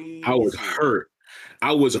 Crazy. I was hurt.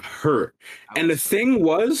 And the thing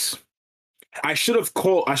was, I should have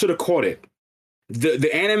caught it. The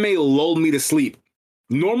anime lulled me to sleep.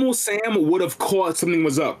 Normal Sam would have caught something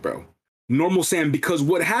was up, bro. Normal Sam, because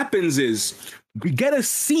what happens is we get a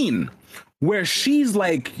scene where she's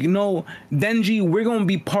like, Denji, we're gonna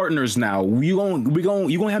be partners now. You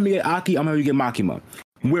gonna have me get Aki, I'm gonna have you get Makima.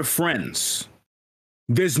 We're friends.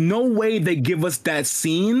 There's no way they give us that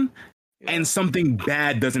scene and something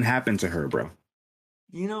bad doesn't happen to her, bro.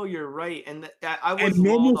 You're right, and I was. And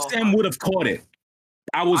Normal Sam would have caught it.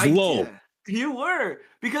 I was low. Did. You were,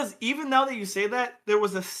 because even now that you say that, there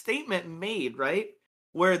was a statement made, right,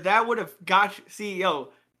 where that would have got you.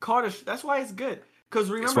 Carter. That's why it's good. Because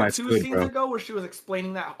remember 2 scenes ago where she was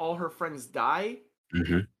explaining that all her friends die,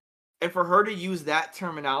 and for her to use that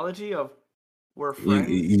terminology of "we're friends,"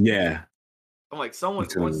 yeah, I'm like,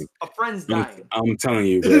 a friend's dying. I'm telling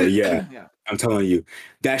you, bro. Yeah, yeah. I'm telling you,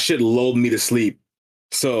 that shit lulled me to sleep.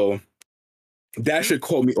 So that shit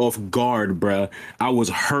caught me off guard, bro. I was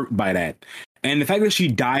hurt by that, and the fact that she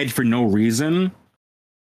died for no reason.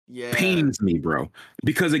 pains me, bro.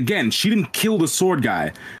 Because again, she didn't kill the sword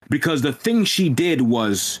guy. Because the thing she did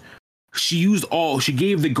was she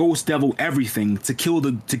gave the ghost devil everything to kill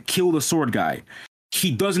the sword guy.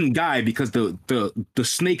 He doesn't die because the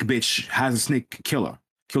snake bitch has a snake kill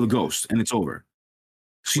the ghost, and it's over.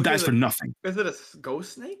 She dies for nothing. Is it a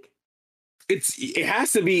ghost snake? It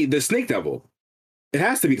has to be the snake devil. It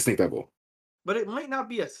has to be the snake devil. But it might not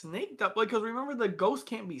be a snake devil, because remember, the ghost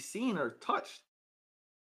can't be seen or touched.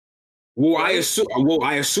 Well, right?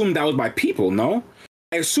 I assume that was by people. No,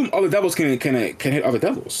 I assume other devils can hit other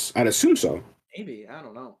devils. I'd assume so. Maybe, I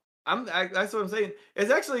don't know. That's what I'm saying.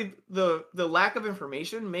 It's actually the lack of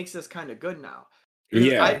information makes this kind of good now.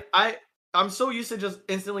 Yeah, I'm so used to just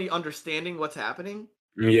instantly understanding what's happening.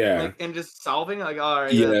 Yeah, and just solving, like, all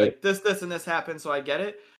right, like this and this happened, so I get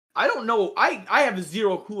it. I don't know. I have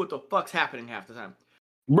zero clue what the fuck's happening half the time,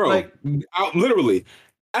 bro. Like, literally,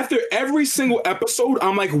 after every single episode,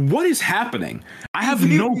 I'm like, what is happening? I have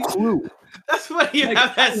no clue. That's why you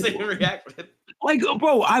have that same reaction. Like,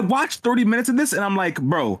 bro, I watched 30 minutes of this and I'm like,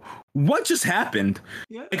 bro, what just happened?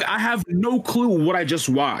 Yeah. Like, I have no clue what I just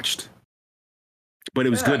watched. But it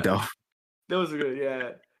was good, though. That was good, yeah.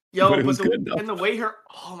 Yo, but the way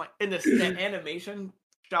the animation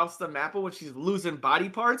shouts the Mappa when she's losing body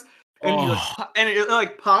parts, and it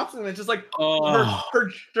like pops, and it's just like her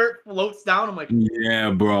shirt floats down. I'm like, yeah,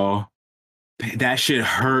 bro. That shit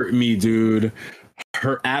hurt me, dude.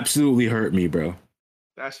 Absolutely hurt me, bro.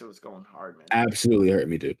 That shit was going hard, man. Absolutely hurt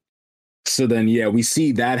me, dude. So then, yeah, we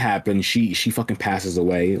see that happen. She fucking passes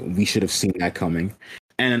away. We should have seen that coming.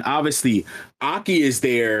 And then obviously, Aki is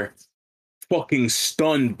there, fucking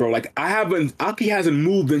stunned, bro. Like, Aki hasn't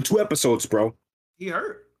moved in 2 episodes, bro. He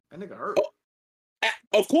hurt. I think it hurt.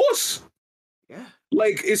 Of course. Yeah.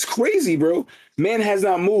 Like, it's crazy, bro. Man has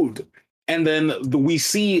not moved. And then we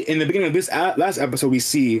see in the beginning of this last episode, we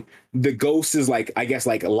see the ghost is like, I guess,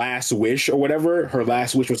 like last wish or whatever. Her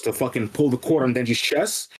last wish was to fucking pull the cord on Denji's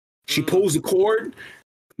chest. She pulls the cord,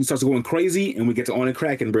 he starts going crazy, and we get to Oni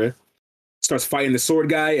Kraken, bro. Starts fighting the sword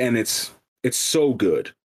guy, and it's so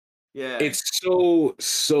good. Yeah, it's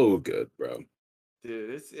so good, bro.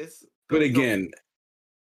 Dude, it's. But again,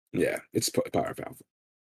 yeah, it's powerful.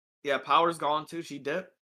 Yeah, Power's gone too. She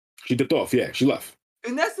dipped. She dipped off. Yeah, she left.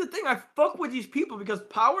 And that's the thing. I fuck with these people because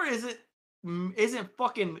Power isn't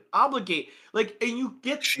fucking obligate. Like, and you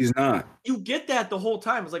get. She's not. You get that the whole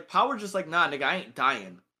time. It's like Power just like, nah, nigga, I ain't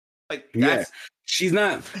dying. Like, yeah, she's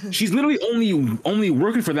not. She's literally only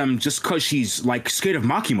working for them just because she's like scared of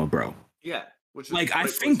Makima, bro. Yeah, which is like I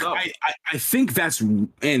think that's,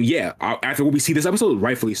 and yeah, after what we see this episode,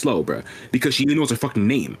 rightfully slow, bro, because she knows her fucking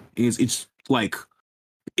name. It's like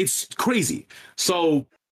it's crazy. So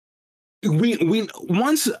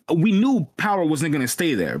once we knew Power wasn't gonna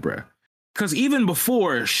stay there, bro, because even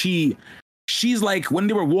before she's like when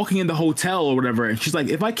they were walking in the hotel or whatever, and she's like,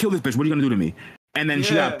 if I kill this bitch, what are you gonna do to me? And then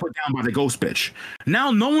she got put down by the ghost bitch.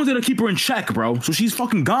 Now no one's gonna keep her in check, bro. So she's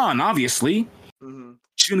fucking gone, obviously. Mm-hmm.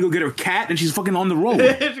 She's gonna go get her cat, and she's fucking on the road.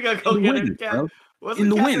 She's gonna go get her cat. Bro. What's in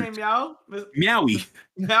the wind? Name, Meow? Meowie.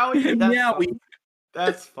 Meowie. Meowie.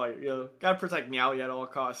 That's fire, yo. Gotta protect Meowie at all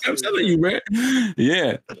costs. I'm telling you, man.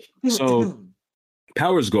 Yeah. So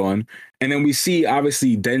Power's gone, and then we see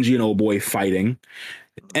obviously Denji and old boy fighting.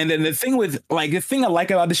 And then the thing I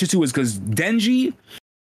like about this shit too is because Denji,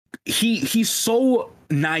 he's so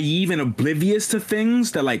naive and oblivious to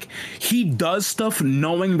things that like he does stuff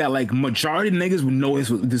knowing that like majority of niggas would know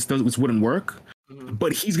this wouldn't work,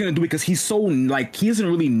 but he's gonna do it because he's so like he doesn't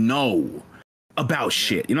really know about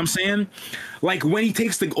shit. You know what I'm saying? Like when he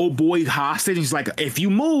takes the old boy hostage, he's like, if you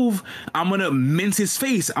move, I'm gonna mince his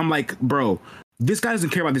face. I'm like, bro, this guy doesn't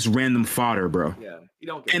care about this random fodder, bro. Yeah, you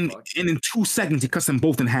don't get and in 2 seconds he cuts them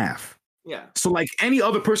both in half. Yeah. So like any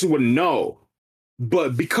other person would know.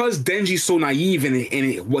 But because Denji's so naive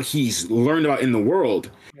in what he's learned about in the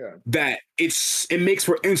world, that it makes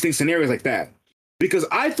for interesting scenarios like that. Because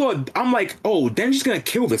I'm like, oh, Denji's gonna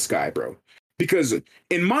kill this guy, bro. Because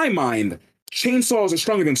in my mind, chainsaws are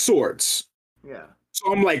stronger than swords. Yeah.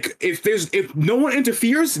 So I'm like, if no one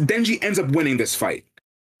interferes, Denji ends up winning this fight.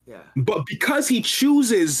 Yeah. But because he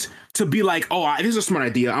chooses to be like, oh, this is a smart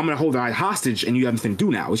idea, I'm gonna hold the guy hostage, and you have nothing to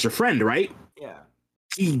do now. It's your friend, right? Yeah.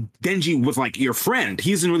 Denji was like your friend.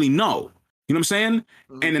 He doesn't really know. You know what I'm saying?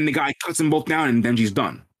 Mm-hmm. And then the guy cuts them both down and Denji's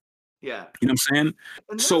done. Yeah. You know what I'm saying?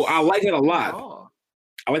 So I like it a lot.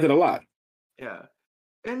 I like it a lot. Yeah.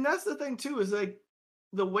 And that's the thing too, is like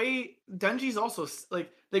the way Denji's also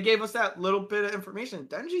like they gave us that little bit of information.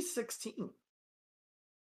 Denji's 16.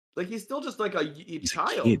 Like he's still just like a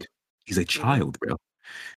child. He's a child, bro.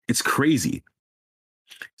 It's crazy.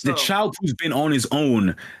 The child who's been on his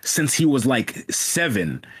own since he was like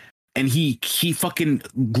 7, and he fucking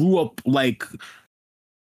grew up like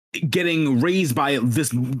getting raised by this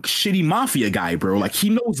shitty mafia guy, bro. Like he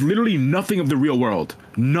knows literally nothing of the real world.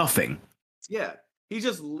 Nothing. Yeah. He's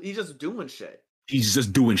just doing shit. He's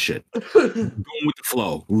just doing shit. Going with the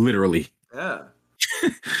flow, literally. Yeah.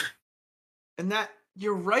 And that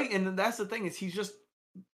you're right, and that's the thing is he has,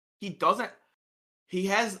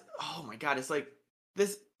 oh my god, it's like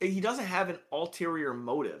this, he doesn't have an ulterior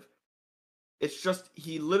motive. It's just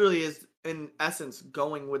he literally is in essence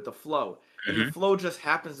going with the flow. And the flow just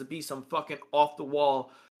happens to be some fucking off the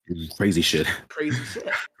wall crazy shit.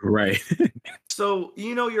 Right. So,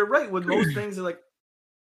 you're right with most things. Like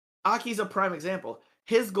Aki's a prime example.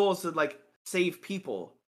 His goal is to like save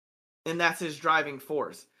people, and that's his driving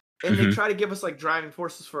force. And they try to give us like driving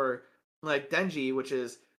forces for like Denji, which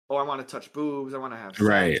is, oh, I want to touch boobs, I want to have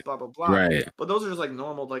sex, blah blah blah. Right. But those are just like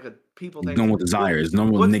normal, like a people thing. Normal desires,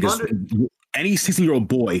 normal niggas. Any 16-year-old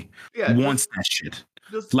boy wants that shit.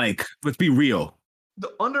 Like, let's be real.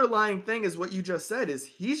 The underlying thing is what you just said is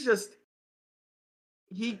he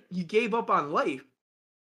gave up on life,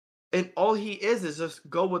 and all he is just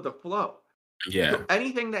go with the flow. Yeah. So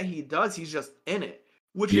anything that he does, he's just in it,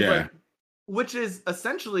 which is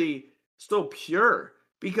essentially still pure,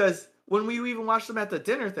 because when we even watched him at the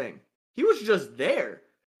dinner thing, he was just there.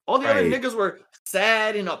 All the other niggas were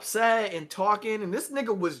sad and upset and talking, and this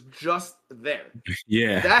nigga was just there.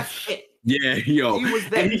 Yeah. That's it. Yeah, yo. He was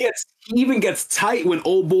there. And he even gets tight when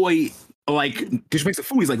old boy like just makes the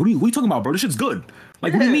food. He's like, what are you talking about, bro? This shit's good.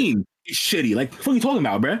 Like, what do you mean it's shitty? Like, what are you talking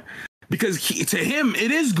about, bro? Because to him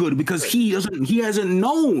it is good, because he hasn't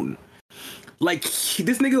known. Like,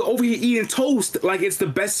 this nigga over here eating toast like it's the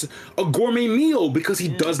best a gourmet meal, because he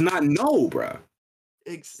does not know, bro.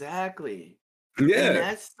 Exactly. Yeah. And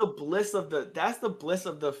that's the bliss of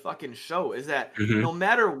the fucking show, is that no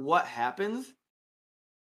matter what happens,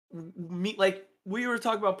 like we were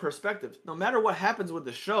talking about perspectives, no matter what happens with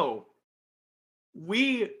the show,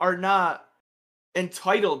 we are not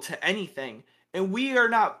entitled to anything, and we're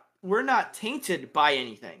not tainted by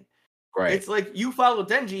anything. Right. It's like you follow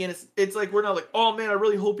Denji, and it's like we're not like, oh man, I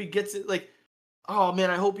really hope he gets it. Like, oh man,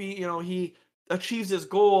 I hope he achieves his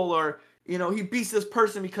goal, or he beats this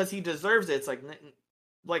person because he deserves it. It's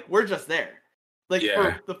like we're just there. Like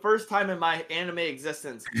for the first time in my anime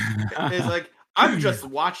existence, it's like I'm just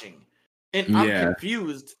watching, and I'm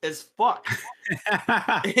confused as fuck,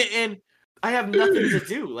 and I have nothing to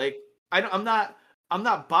do. Like I'm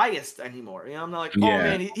not biased anymore. I'm not like, oh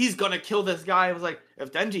man, he's gonna kill this guy. I was like,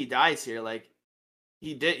 if Denji dies here, like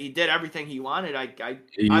he did everything he wanted. I'd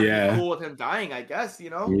be cool with him dying, I guess.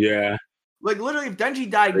 Yeah. Like literally, if Denji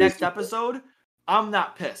died next episode, I'm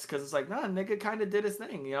not pissed, because it's like, nah, nigga kind of did his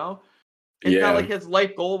thing. It's not like his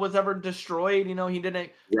life goal was ever destroyed. He didn't.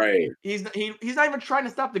 Right. He's not even trying to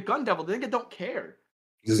stop the gun devil. The nigga don't care.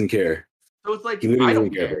 He doesn't care. So it's like, I don't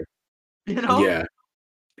care. Yeah.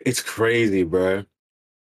 It's crazy, bro.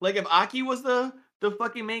 Like if Aki was the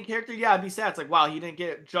fucking main character, I'd be sad. It's like, wow, he didn't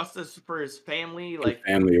get justice for his family. Like his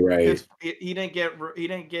family, right? He didn't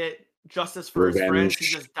get justice for his friends. He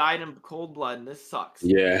just died in cold blood, and this sucks.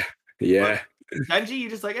 Yeah. But Denji, you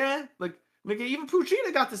just like, like even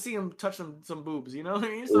Puccina got to see him touch some boobs. You know what I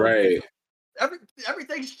mean? So right.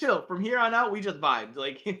 Everything's chill from here on out. We just vibed.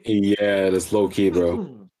 Like, yeah, that's low key,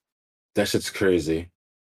 bro. That shit's crazy.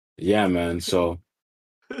 Yeah, man. So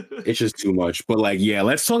it's just too much. But like,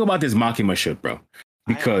 let's talk about this Makima shit, bro.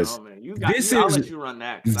 Because I'll let you run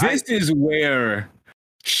next. This is where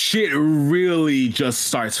shit really just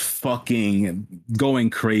starts fucking going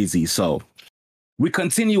crazy. So we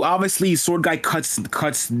continue. Obviously, Sword Guy cuts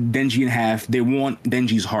Denji in half. They want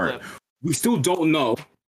Denji's heart. Yeah. We still don't know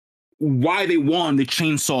why they want the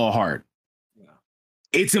chainsaw heart. Yeah.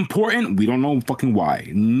 It's important. We don't know fucking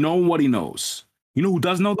why. Nobody knows. You know who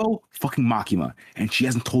does know, though? Fucking Makima. And she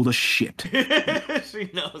hasn't told us shit.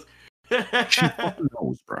 She knows. She fucking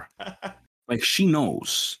knows, bro. Like, she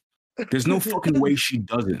knows. There's no fucking way she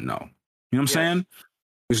doesn't know. You know what I'm saying?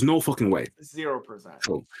 There's no fucking way. 0%.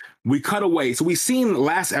 So we cut away. So we seen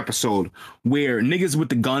last episode where niggas with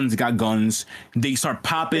the guns got guns. They start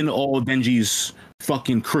popping all Denji's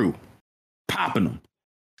fucking crew. Popping them.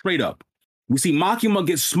 Straight up. We see Makima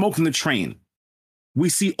get smoked in the train. We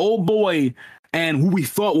see old boy and who we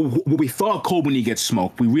thought Kobani gets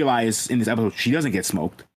smoked. We realize in this episode she doesn't get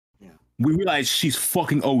smoked. Yeah. We realize she's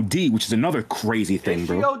fucking OD, which is another crazy thing,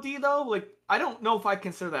 bro. Is she OD though? Like, I don't know if I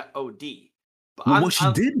consider that OD. But what she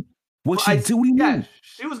did? What do you mean?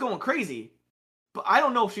 She was going crazy. But I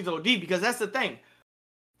don't know if she's OD, because that's the thing.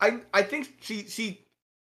 I think she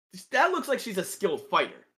that looks like she's a skilled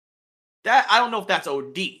fighter. That I don't know if that's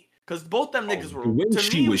OD because both them niggas were.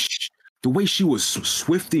 The way she was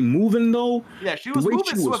swifty moving though. Yeah, she was moving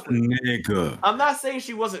swiftly. Nigga. I'm not saying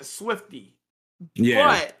she wasn't swifty. Yeah.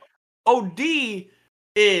 But OD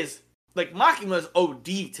is like Makima's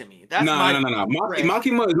OD to me. That's no.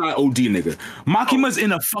 Makima is not OD, nigga. Makima's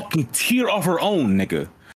in a fucking tier of her own, nigga.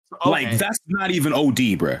 Okay. Like that's not even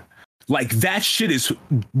OD, bruh. Like that shit is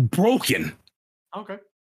broken. Okay.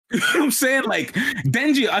 You know what I'm saying? Like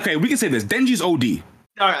Denji, okay, we can say this. Denji's OD.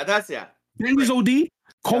 All right, that's Denji's OD.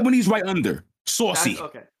 Kobani's right under. Saucy.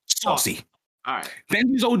 Okay. Saucy. All right.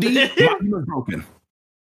 Denji's OD. Makima's broken.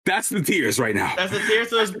 That's the tiers right now. That's the tiers.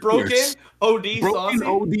 So it's broken, OD, saucy.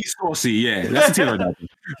 OD, saucy. Yeah, that's the tier right now.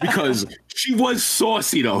 Because she was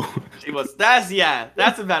saucy though. She was. That's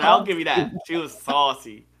a bad. I'll give you that. She was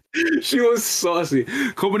saucy. She was saucy.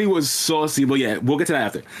 Kobani was saucy, but yeah, we'll get to that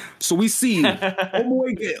after. So we see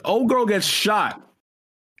old girl gets shot.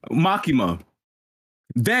 Makima.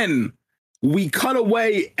 Then we cut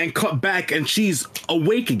away and cut back, and she's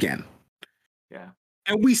awake again. Yeah.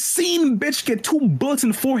 And we seen bitch get 2 bullets in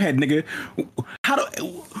the forehead, nigga.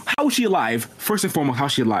 How is she alive? First and foremost,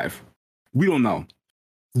 how's she alive? We don't know.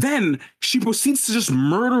 Then she proceeds to just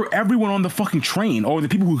murder everyone on the fucking train, or the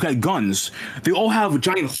people who got guns. They all have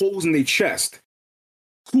giant holes in their chest.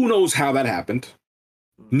 Who knows how that happened?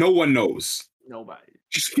 No one knows. Nobody.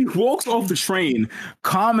 She walks off the train,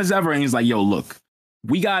 calm as ever, and he's like, yo, look,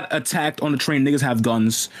 we got attacked on the train. Niggas have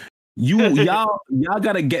guns. Y'all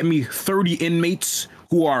gotta get me 30 inmates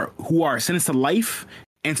who are sentenced to life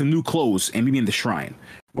and some new clothes and maybe in the shrine.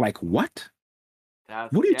 Like, what?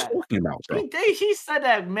 What are you talking about, bro? He said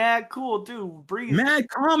that mad cool too. Breathe. Mad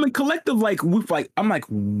calm and collective, I'm like,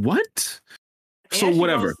 what? And so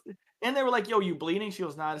whatever. And they were like, yo, you bleeding? She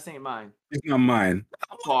was not, this ain't mine. It's not mine.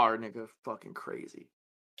 Bar, nigga, fucking crazy.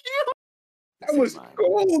 That was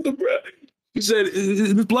cold, bro. He said,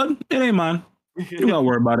 is this blood? It ain't mine. You don't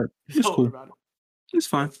worry about it. It's cool. It's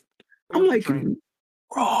fine. I'm like,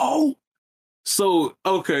 bro. So,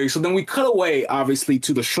 okay, so then we cut away, obviously,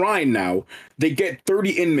 to the shrine now. They get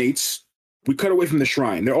 30 inmates. We cut away from the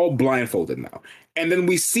shrine. They're all blindfolded now. And then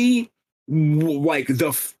we see, like,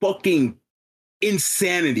 the fucking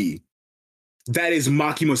insanity that is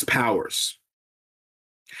Makima's powers.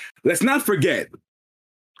 Let's not forget,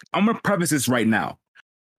 I'm going to preface this right now.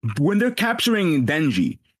 When they're capturing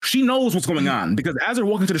Denji, she knows what's going on. Because as they're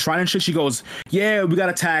walking to the shrine and shit, she goes, yeah, we got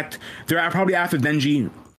attacked. They're probably after Denji.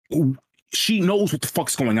 She knows what the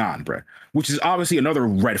fuck's going on, bruh. Which is obviously another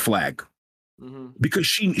red flag. Mm-hmm. Because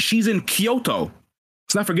she's in Kyoto.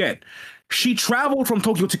 Let's not forget. She traveled from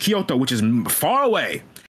Tokyo to Kyoto, which is far away.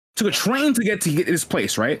 Took a train to get this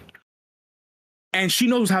place, right? And she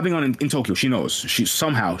knows what's happening on in Tokyo. She knows. She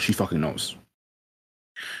fucking knows.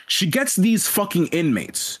 She gets these fucking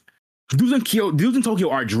inmates. Dudes in Tokyo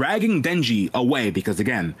are dragging Denji away because,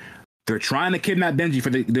 again, they're trying to kidnap Denji for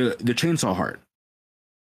the chainsaw heart.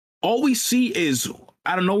 All we see is,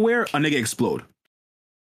 out of nowhere, a nigga explode.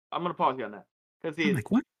 I'm going to pause you on that. I'm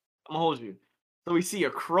like, what? I'm going to hold you. So we see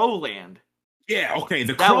a crow land. Yeah, okay,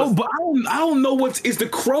 the crow, but I don't know is the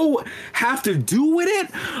crow have to do with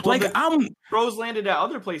it? Well, crows landed at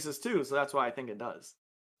other places too, so that's why I think it does.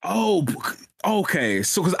 Oh, okay.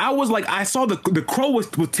 So, because I saw the crow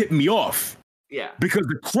would tip me off. Yeah. Because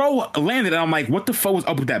the crow landed, and I'm like, what the fuck was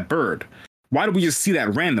up with that bird? Why did we just see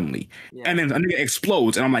that randomly? Yeah. And then a nigga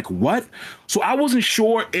explodes, and I'm like, what? So I wasn't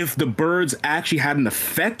sure if the birds actually had an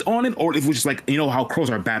effect on it, or if it was just like, you know how crows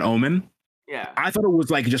are a bad omen? Yeah. I thought it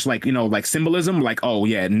was like, just like, you know, like symbolism, like, oh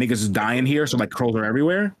yeah, niggas is dying here, so like crows are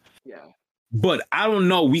everywhere. Yeah. But I don't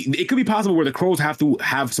know. It could be possible where the crows have to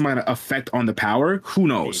have some kind of effect on the power. Who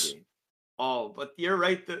knows? Maybe. Oh, but you're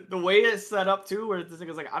right. The way it's set up too, where this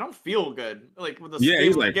nigga's like, I don't feel good. Like with the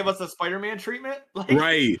he's like, give us a Spider-Man treatment. Like,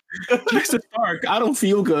 right. Mr. Stark, I don't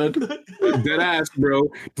feel good. Dead ass, bro.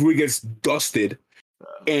 He gets dusted.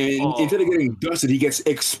 And instead of getting dusted, he gets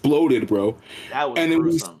exploded, bro. That was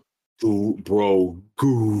gruesome.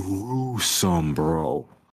 Gruesome, bro.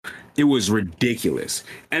 It was ridiculous.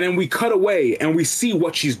 And then we cut away and we see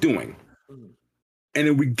what she's doing. And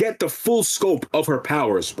then we get the full scope of her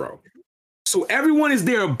powers, bro. So everyone is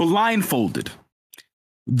there blindfolded.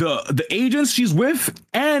 The agents she's with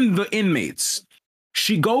and the inmates.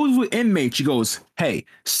 She goes with inmates. She goes, hey,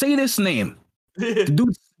 say this name.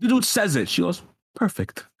 The dude says it. She goes,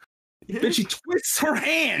 perfect. Then she twists her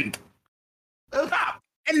hand.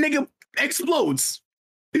 And nigga explodes.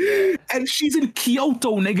 And she's in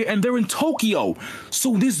Kyoto, nigga, and they're in Tokyo.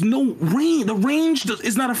 So there's no range. The range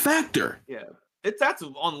is not a factor. Yeah. that's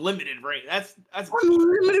unlimited range. That's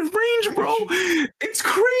unlimited range, bro. It's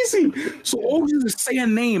crazy. So all you just say a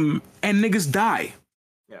name and niggas die.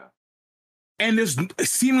 Yeah. And there's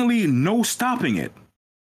seemingly no stopping it.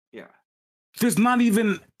 Yeah. There's not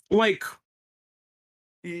even like.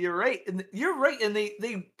 You're right. And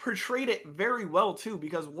they portrayed it very well too,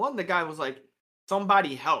 because one, the guy was like,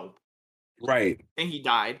 somebody help. Right. And he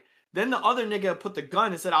died. Then the other nigga put the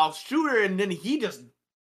gun and said, I'll shoot her, and then he just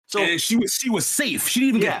and she was safe. She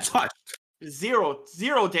didn't even get touched.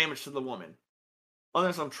 Zero damage to the woman. Other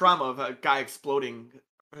than some trauma of a guy exploding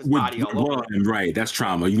his body all over. Right, that's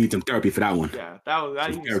trauma. You need some therapy for that one. Yeah,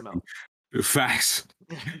 that you smell. Facts.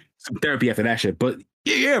 Some therapy after that shit. But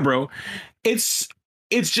yeah, bro. It's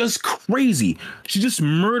just crazy. She just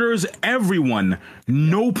murders everyone.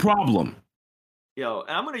 No problem. Yo,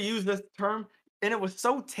 and I'm gonna use this term, and it was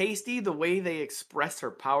so tasty the way they expressed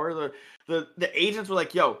her power. The agents were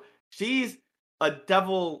like, yo, she's a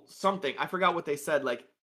devil something. I forgot what they said. Like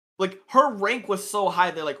her rank was so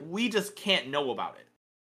high, they're like, we just can't know about it.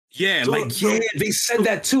 Yeah, they said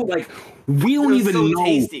that too. Like, we don't even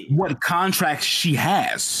know what contracts she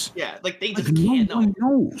has. Yeah, like they just can't know. No one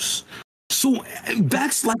knows. So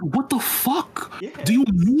that's like, what the fuck do you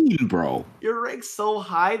mean, bro? Your rank's so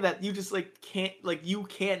high that you just can't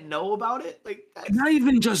know about it. Like, not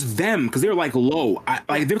even just them, because they're like low.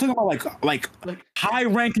 They're talking about like high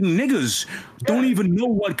ranking niggas don't even know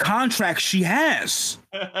what contract she has.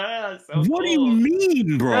 What do you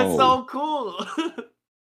mean, bro? That's so cool.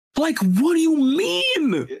 Like, what do you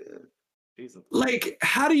mean? Yeah. Like,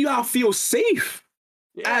 how do y'all feel safe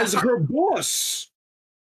as her boss?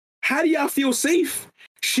 How do y'all feel safe?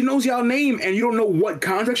 She knows y'all name and you don't know what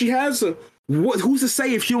contract she has. Who's to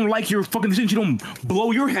say if she don't like your fucking decision, she don't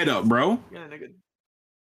blow your head up, bro? Yeah, nigga.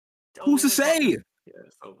 Who's to say? Yeah,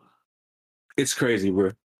 it's crazy,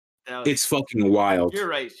 bro. It's fucking wild. You're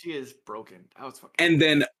right. She is broken. That was fucking. And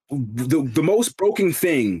then the most broken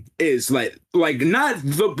thing is it's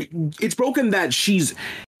broken that she's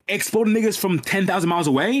exploding niggas from 10,000 miles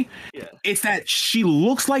away. Yeah. It's that she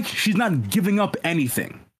looks like she's not giving up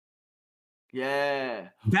anything. Yeah.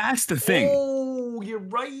 That's the thing. Oh, you're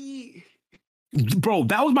right. Bro,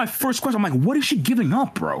 that was my first question. I'm like, what is she giving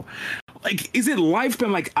up, bro? Like, is it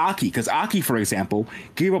lifespan like Aki? Because Aki, for example,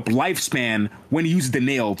 gave up lifespan when he uses the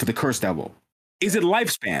nail for the curse devil. Is it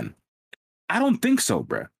lifespan? I don't think so,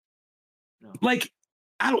 bro. No. Like,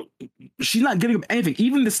 she's not giving up anything.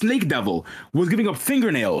 Even the snake devil was giving up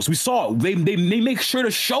fingernails. We saw they make sure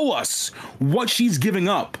to show us what she's giving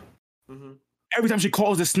up. Mm-hmm. Every time she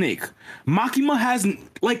calls the snake. Makima has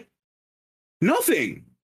nothing.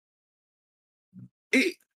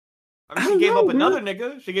 She gave up another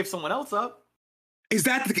nigga. She gave someone else up. Is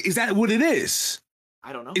that what it is?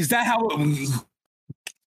 I don't know. Is that how?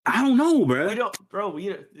 I don't know, bro.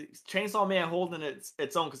 Chainsaw Man holding its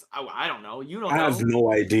own, because I don't know. You don't know. I have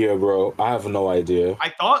no idea, bro. I have no idea. I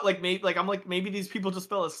thought maybe these people just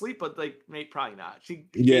fell asleep, but probably not.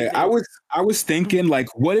 I was thinking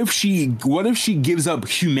what if she gives up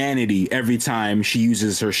humanity every time she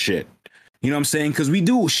uses her shit? You know what I'm saying? Because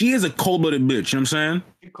she is a cold-blooded bitch, you know what I'm saying?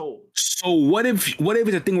 She's cold. So what if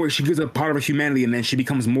it's a thing where she gives up part of her humanity and then she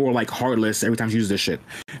becomes more heartless every time she uses this shit?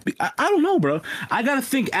 I don't know, bro. I gotta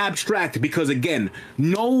think abstract, because again,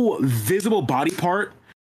 no visible body part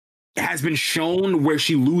has been shown where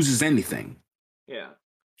she loses anything. Yeah.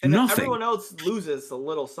 And nothing. Everyone else loses a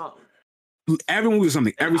little something. Everyone loses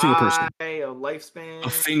something. Every single person. A lifespan. A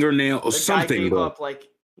fingernail or something, guy gave bro. Up,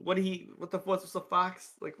 what's the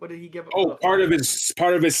fox? What did he give up? Oh, part of his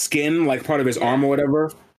skin, part of his arm or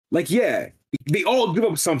whatever. They all give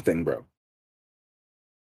up something, bro.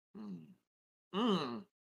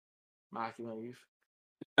 Makima.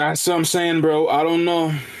 That's what I'm saying, bro. I don't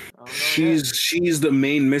know. She's the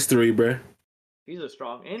main mystery, bro. She's a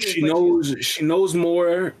strong. And she knows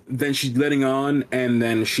more than she's letting on, and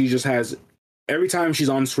then she just has. Every time she's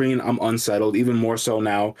on screen, I'm unsettled. Even more so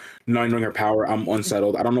now, not knowing her power, I'm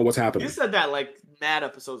unsettled. I don't know what's happening. You said that mad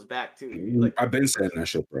episodes back too. I've been saying that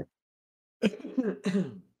shit, bro.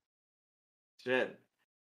 Shit.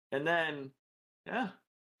 And then,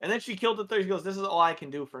 she killed the third. She goes, "This is all I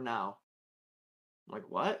can do for now." I'm like,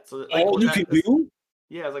 what? So all you can do?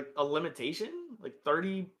 Yeah, it's a limitation.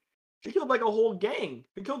 30. She killed a whole gang.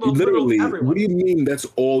 She killed literally everyone. What do you mean? That's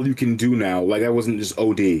all you can do now? That wasn't just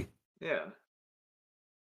OD. Yeah.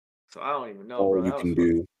 So I don't even know. All bro. you can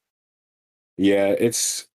do. Yeah,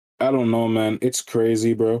 I don't know, man. It's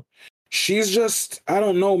crazy, bro. She's just, I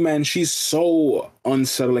don't know, man. She's so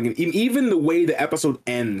unsettling. And even the way the episode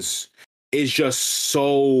ends is just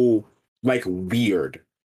so, weird.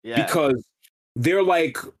 Yeah. Because they're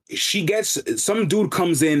like, she gets some dude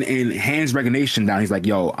comes in and hands resignation down. He's like,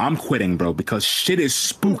 "Yo, I'm quitting, bro, because shit is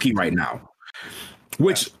spooky right now."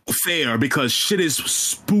 Which fair because shit is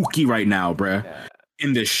spooky right now, bruh. Yeah.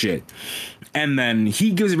 In this shit. And then he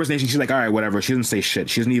gives his resignation. She's like, all right, whatever. She doesn't say shit.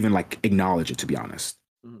 She doesn't even like acknowledge it, to be honest.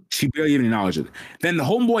 Mm-hmm. She barely even acknowledges it. Then the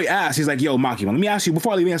homeboy asks, he's like, yo, Makima, let me ask you,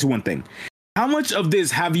 before I leave, let me ask you one thing. How much of this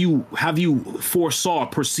have you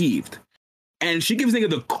perceived? And she gives nigga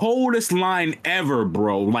the coldest line ever,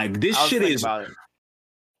 bro. Like, this shit is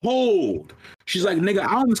cold. She's like, nigga,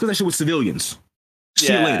 I don't discuss that shit with civilians.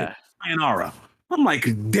 See you later. Sayonara. I'm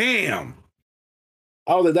like, damn.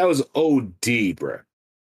 Oh, that was OD, bro.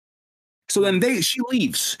 So then she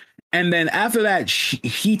leaves. And then after that,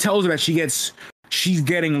 he tells her that she's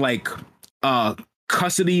getting like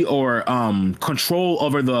custody or control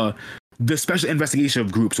over the special investigation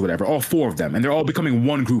of groups or whatever, all 4 of them. And they're all becoming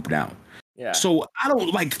one group now. Yeah. So I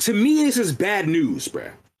don't like, to me, this is bad news, bro.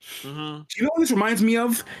 Mm-hmm. You know what this reminds me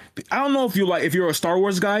of? I don't know if you're a Star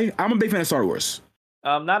Wars guy. I'm a big fan of Star Wars.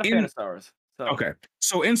 Not a fan of Star Wars. So. Okay.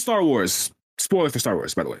 So in Star Wars, spoilers for Star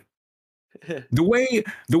Wars, by the way.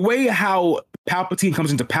 the way how Palpatine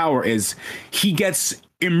comes into power is he gets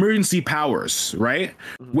emergency powers, right?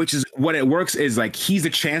 Mm-hmm. Which is what it works is like he's the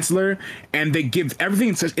chancellor and they give everything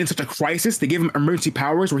in such a crisis. They give him emergency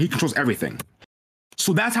powers where he controls everything.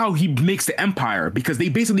 So that's how he makes the Empire, because they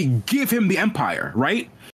basically give him the Empire, right?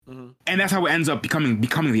 Mm-hmm. And that's how it ends up becoming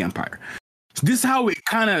the Empire. So this is how it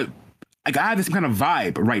kind of, like, I have this kind of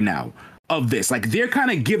vibe right now of this. Like, they're kind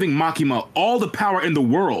of giving Makima all the power in the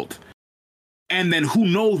world. And then who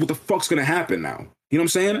knows what the fuck's going to happen now. You know what I'm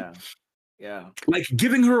saying? Yeah. Like,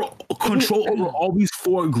 giving her control over all these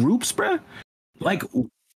 4 groups, bruh. Like,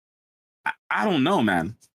 I don't know,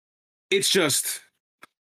 man. It's just...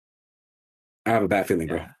 I have a bad feeling,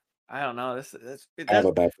 bro. I don't know. I have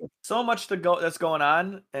a bad feeling. So much that's going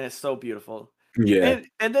on, and it's so beautiful. Yeah.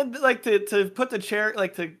 And then like to put the cherry,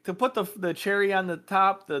 like to put the cherry on the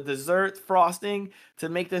top, the dessert frosting to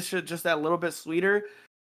make this shit just that little bit sweeter.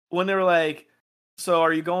 When they were like, so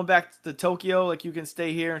are you going back to Tokyo? Like, you can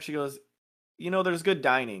stay here. And she goes, there's good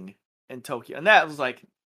dining in Tokyo. And that was like,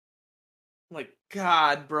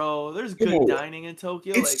 God, bro, there's good dining in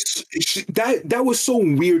Tokyo. That was so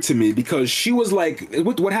weird to me, because she was like,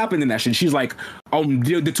 what happened in that shit? She's like,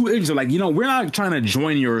 the 2 agents are like, we're not trying to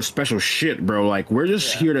join your special shit, bro. Like, we're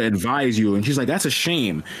just here to advise you. And she's like, that's a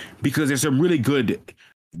shame, because there's some really good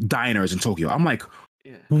diners in Tokyo. I'm like,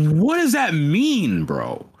 what does that mean,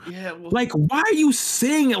 bro? Yeah. Well, like, why are you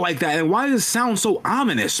saying it like that? And why does it sound so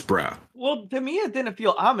ominous, bro? Well, to me, it didn't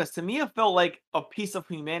feel ominous. To me, it felt like a piece of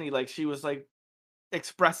humanity. Like, she was like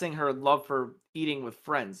expressing her love for eating with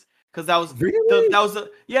friends, because that was really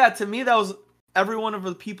to me, that was every one of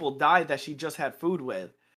the people died that she just had food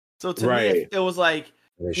with. So to me, it was like,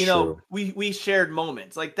 we shared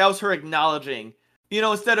moments. Like, that was her acknowledging,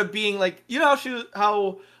 instead of being like, what's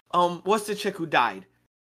the chick who died?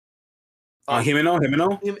 Himeno.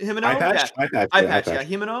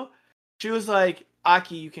 Himeno. She was like,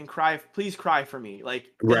 Aki, you can cry, please cry for me. Like,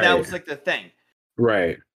 and that was like the thing.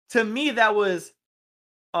 Right. To me, that was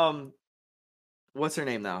what's her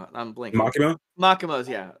name now? I'm blanking. Makima's,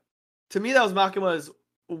 yeah. To me, that was Makima's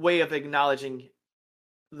way of acknowledging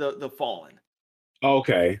the fallen.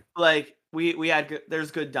 Okay. Like, we had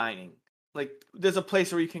there's good dining. Like, there's a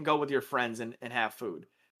place where you can go with your friends and have food.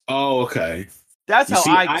 Oh, okay. That's how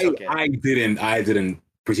I took it. I didn't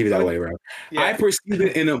perceive it that way, bro. Yeah. I perceived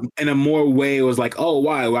it in a more way. It was like, oh,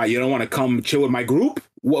 why you don't want to come chill with my group?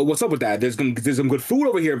 What's up with that? There's some good food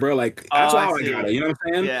over here, bro. Like, that's how I got it. You know what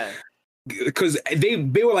I'm saying? Yeah. Because they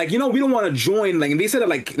were like, we don't want to join. Like, and they said it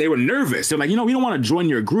like they were nervous. They're like, we don't want to join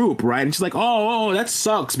your group, right? And she's like, oh, that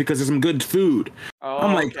sucks because there's some good food.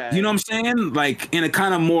 I'm like, you know what I'm saying? Like, in a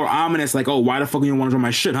kind of more ominous, like, oh, why the fuck do you want to join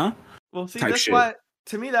my shit, huh? Well, see, that's why.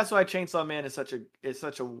 To me, that's why Chainsaw Man is such a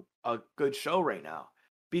good show right now,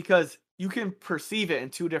 because you can perceive it in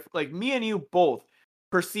 2 different. Like, me and you both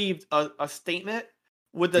perceived a statement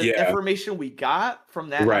with the information we got from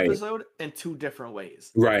that episode in 2 different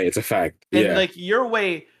ways. Right, it's a fact. And like, your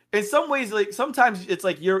way, in some ways, like, sometimes it's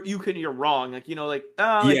like you're wrong. Like,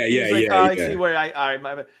 I see where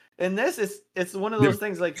my. And this it's one of those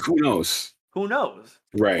things, like, who knows? Who knows?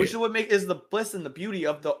 Right. Which is what is the bliss and the beauty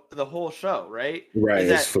of the whole show, right? Right.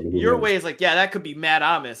 Is that your way is like, that could be mad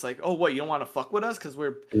ominous. Like, oh, what, you don't want to fuck with us because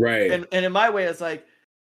we're right. And in my way, it's like,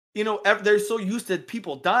 they're so used to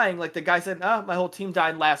people dying. Like, the guy said, my whole team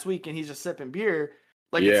died last week, and he's just sipping beer.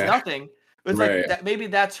 Like, it's nothing. It's like that. Maybe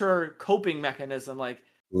that's her coping mechanism. Like,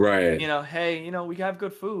 right. Hey, we have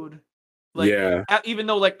good food. Like, even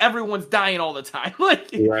though like everyone's dying all the time. Like,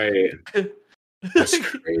 right. That's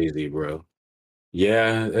crazy, bro.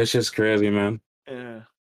 Yeah, that's just crazy, man. Yeah.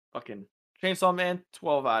 Fucking Chainsaw Man,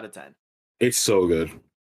 12 out of 10. It's so good.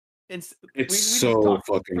 It's we just so talked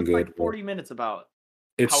fucking for good, like 40 minutes about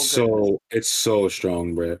it's how good it is. it's so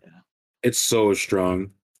strong, bro. Yeah. It's so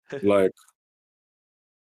strong. Like,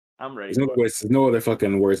 I'm ready. there's no other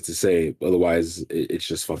fucking words to say. Otherwise, it's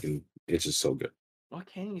just so good. What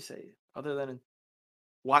can you say other than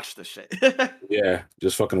watch the shit? Yeah,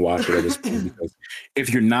 just fucking watch it at this point, because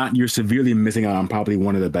if you're not, you're severely missing out on probably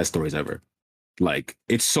one of the best stories ever. Like,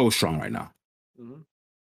 it's so strong right now. Mm-hmm.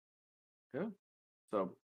 Good.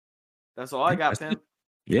 So that's all I got, Pam.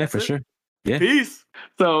 Yeah, that's for sure. Yeah. Peace.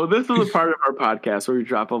 So this is a part of our podcast where we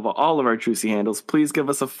drop over all of our Juicy handles. Please give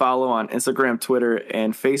us a follow on Instagram, Twitter,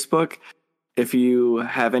 and Facebook. If you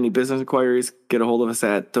have any business inquiries, get a hold of us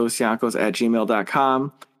at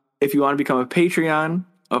dosyankos@gmail.com. If you want to become a Patreon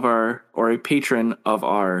or a patron of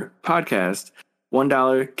our podcast,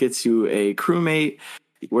 $1 gets you a crewmate,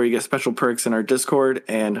 where you get special perks in our Discord,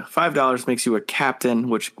 and $5 makes you a captain,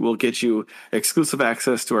 which will get you exclusive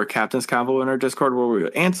access to our captain's convo in our Discord, where we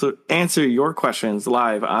answer your questions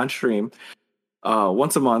live on stream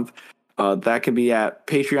once a month. That can be at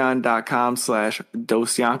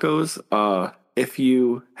patreon.com/dosyankos. If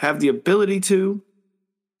you have the ability to,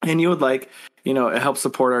 and you would like, it helps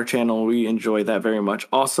support our channel. We enjoy that very much.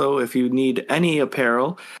 Also, if you need any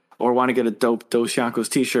apparel or want to get a dope Dos Yankos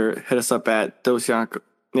t-shirt, hit us up at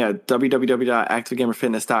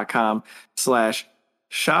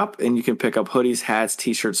www.activegamerfitness.com/shop, and you can pick up hoodies, hats,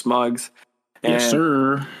 t-shirts, mugs. And yes,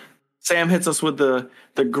 sir. Sam hits us with the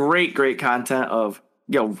great content of,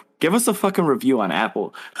 give us a fucking review on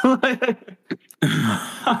Apple.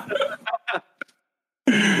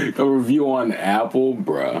 A review on Apple,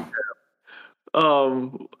 bro.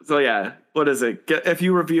 So yeah, what is it? If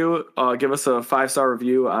you review, give us a 5-star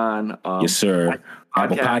review on yes, sir.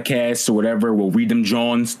 Apple Podcasts or whatever. We'll read them,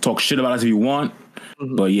 Jones. Talk shit about us if you want.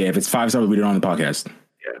 Mm-hmm. But yeah, if it's 5 stars, we'll read it on the podcast.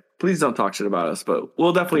 Yeah, please don't talk shit about us, but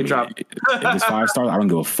we'll definitely drop. If it's 5 stars, I don't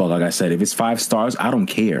give a fuck. Like I said, if it's 5 stars, I don't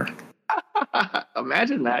care.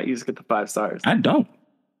 Imagine that, you just get the 5 stars. I don't.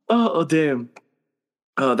 Oh damn.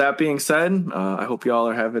 That being said, I hope y'all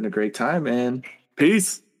are having a great time, and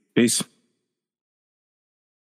peace. Peace.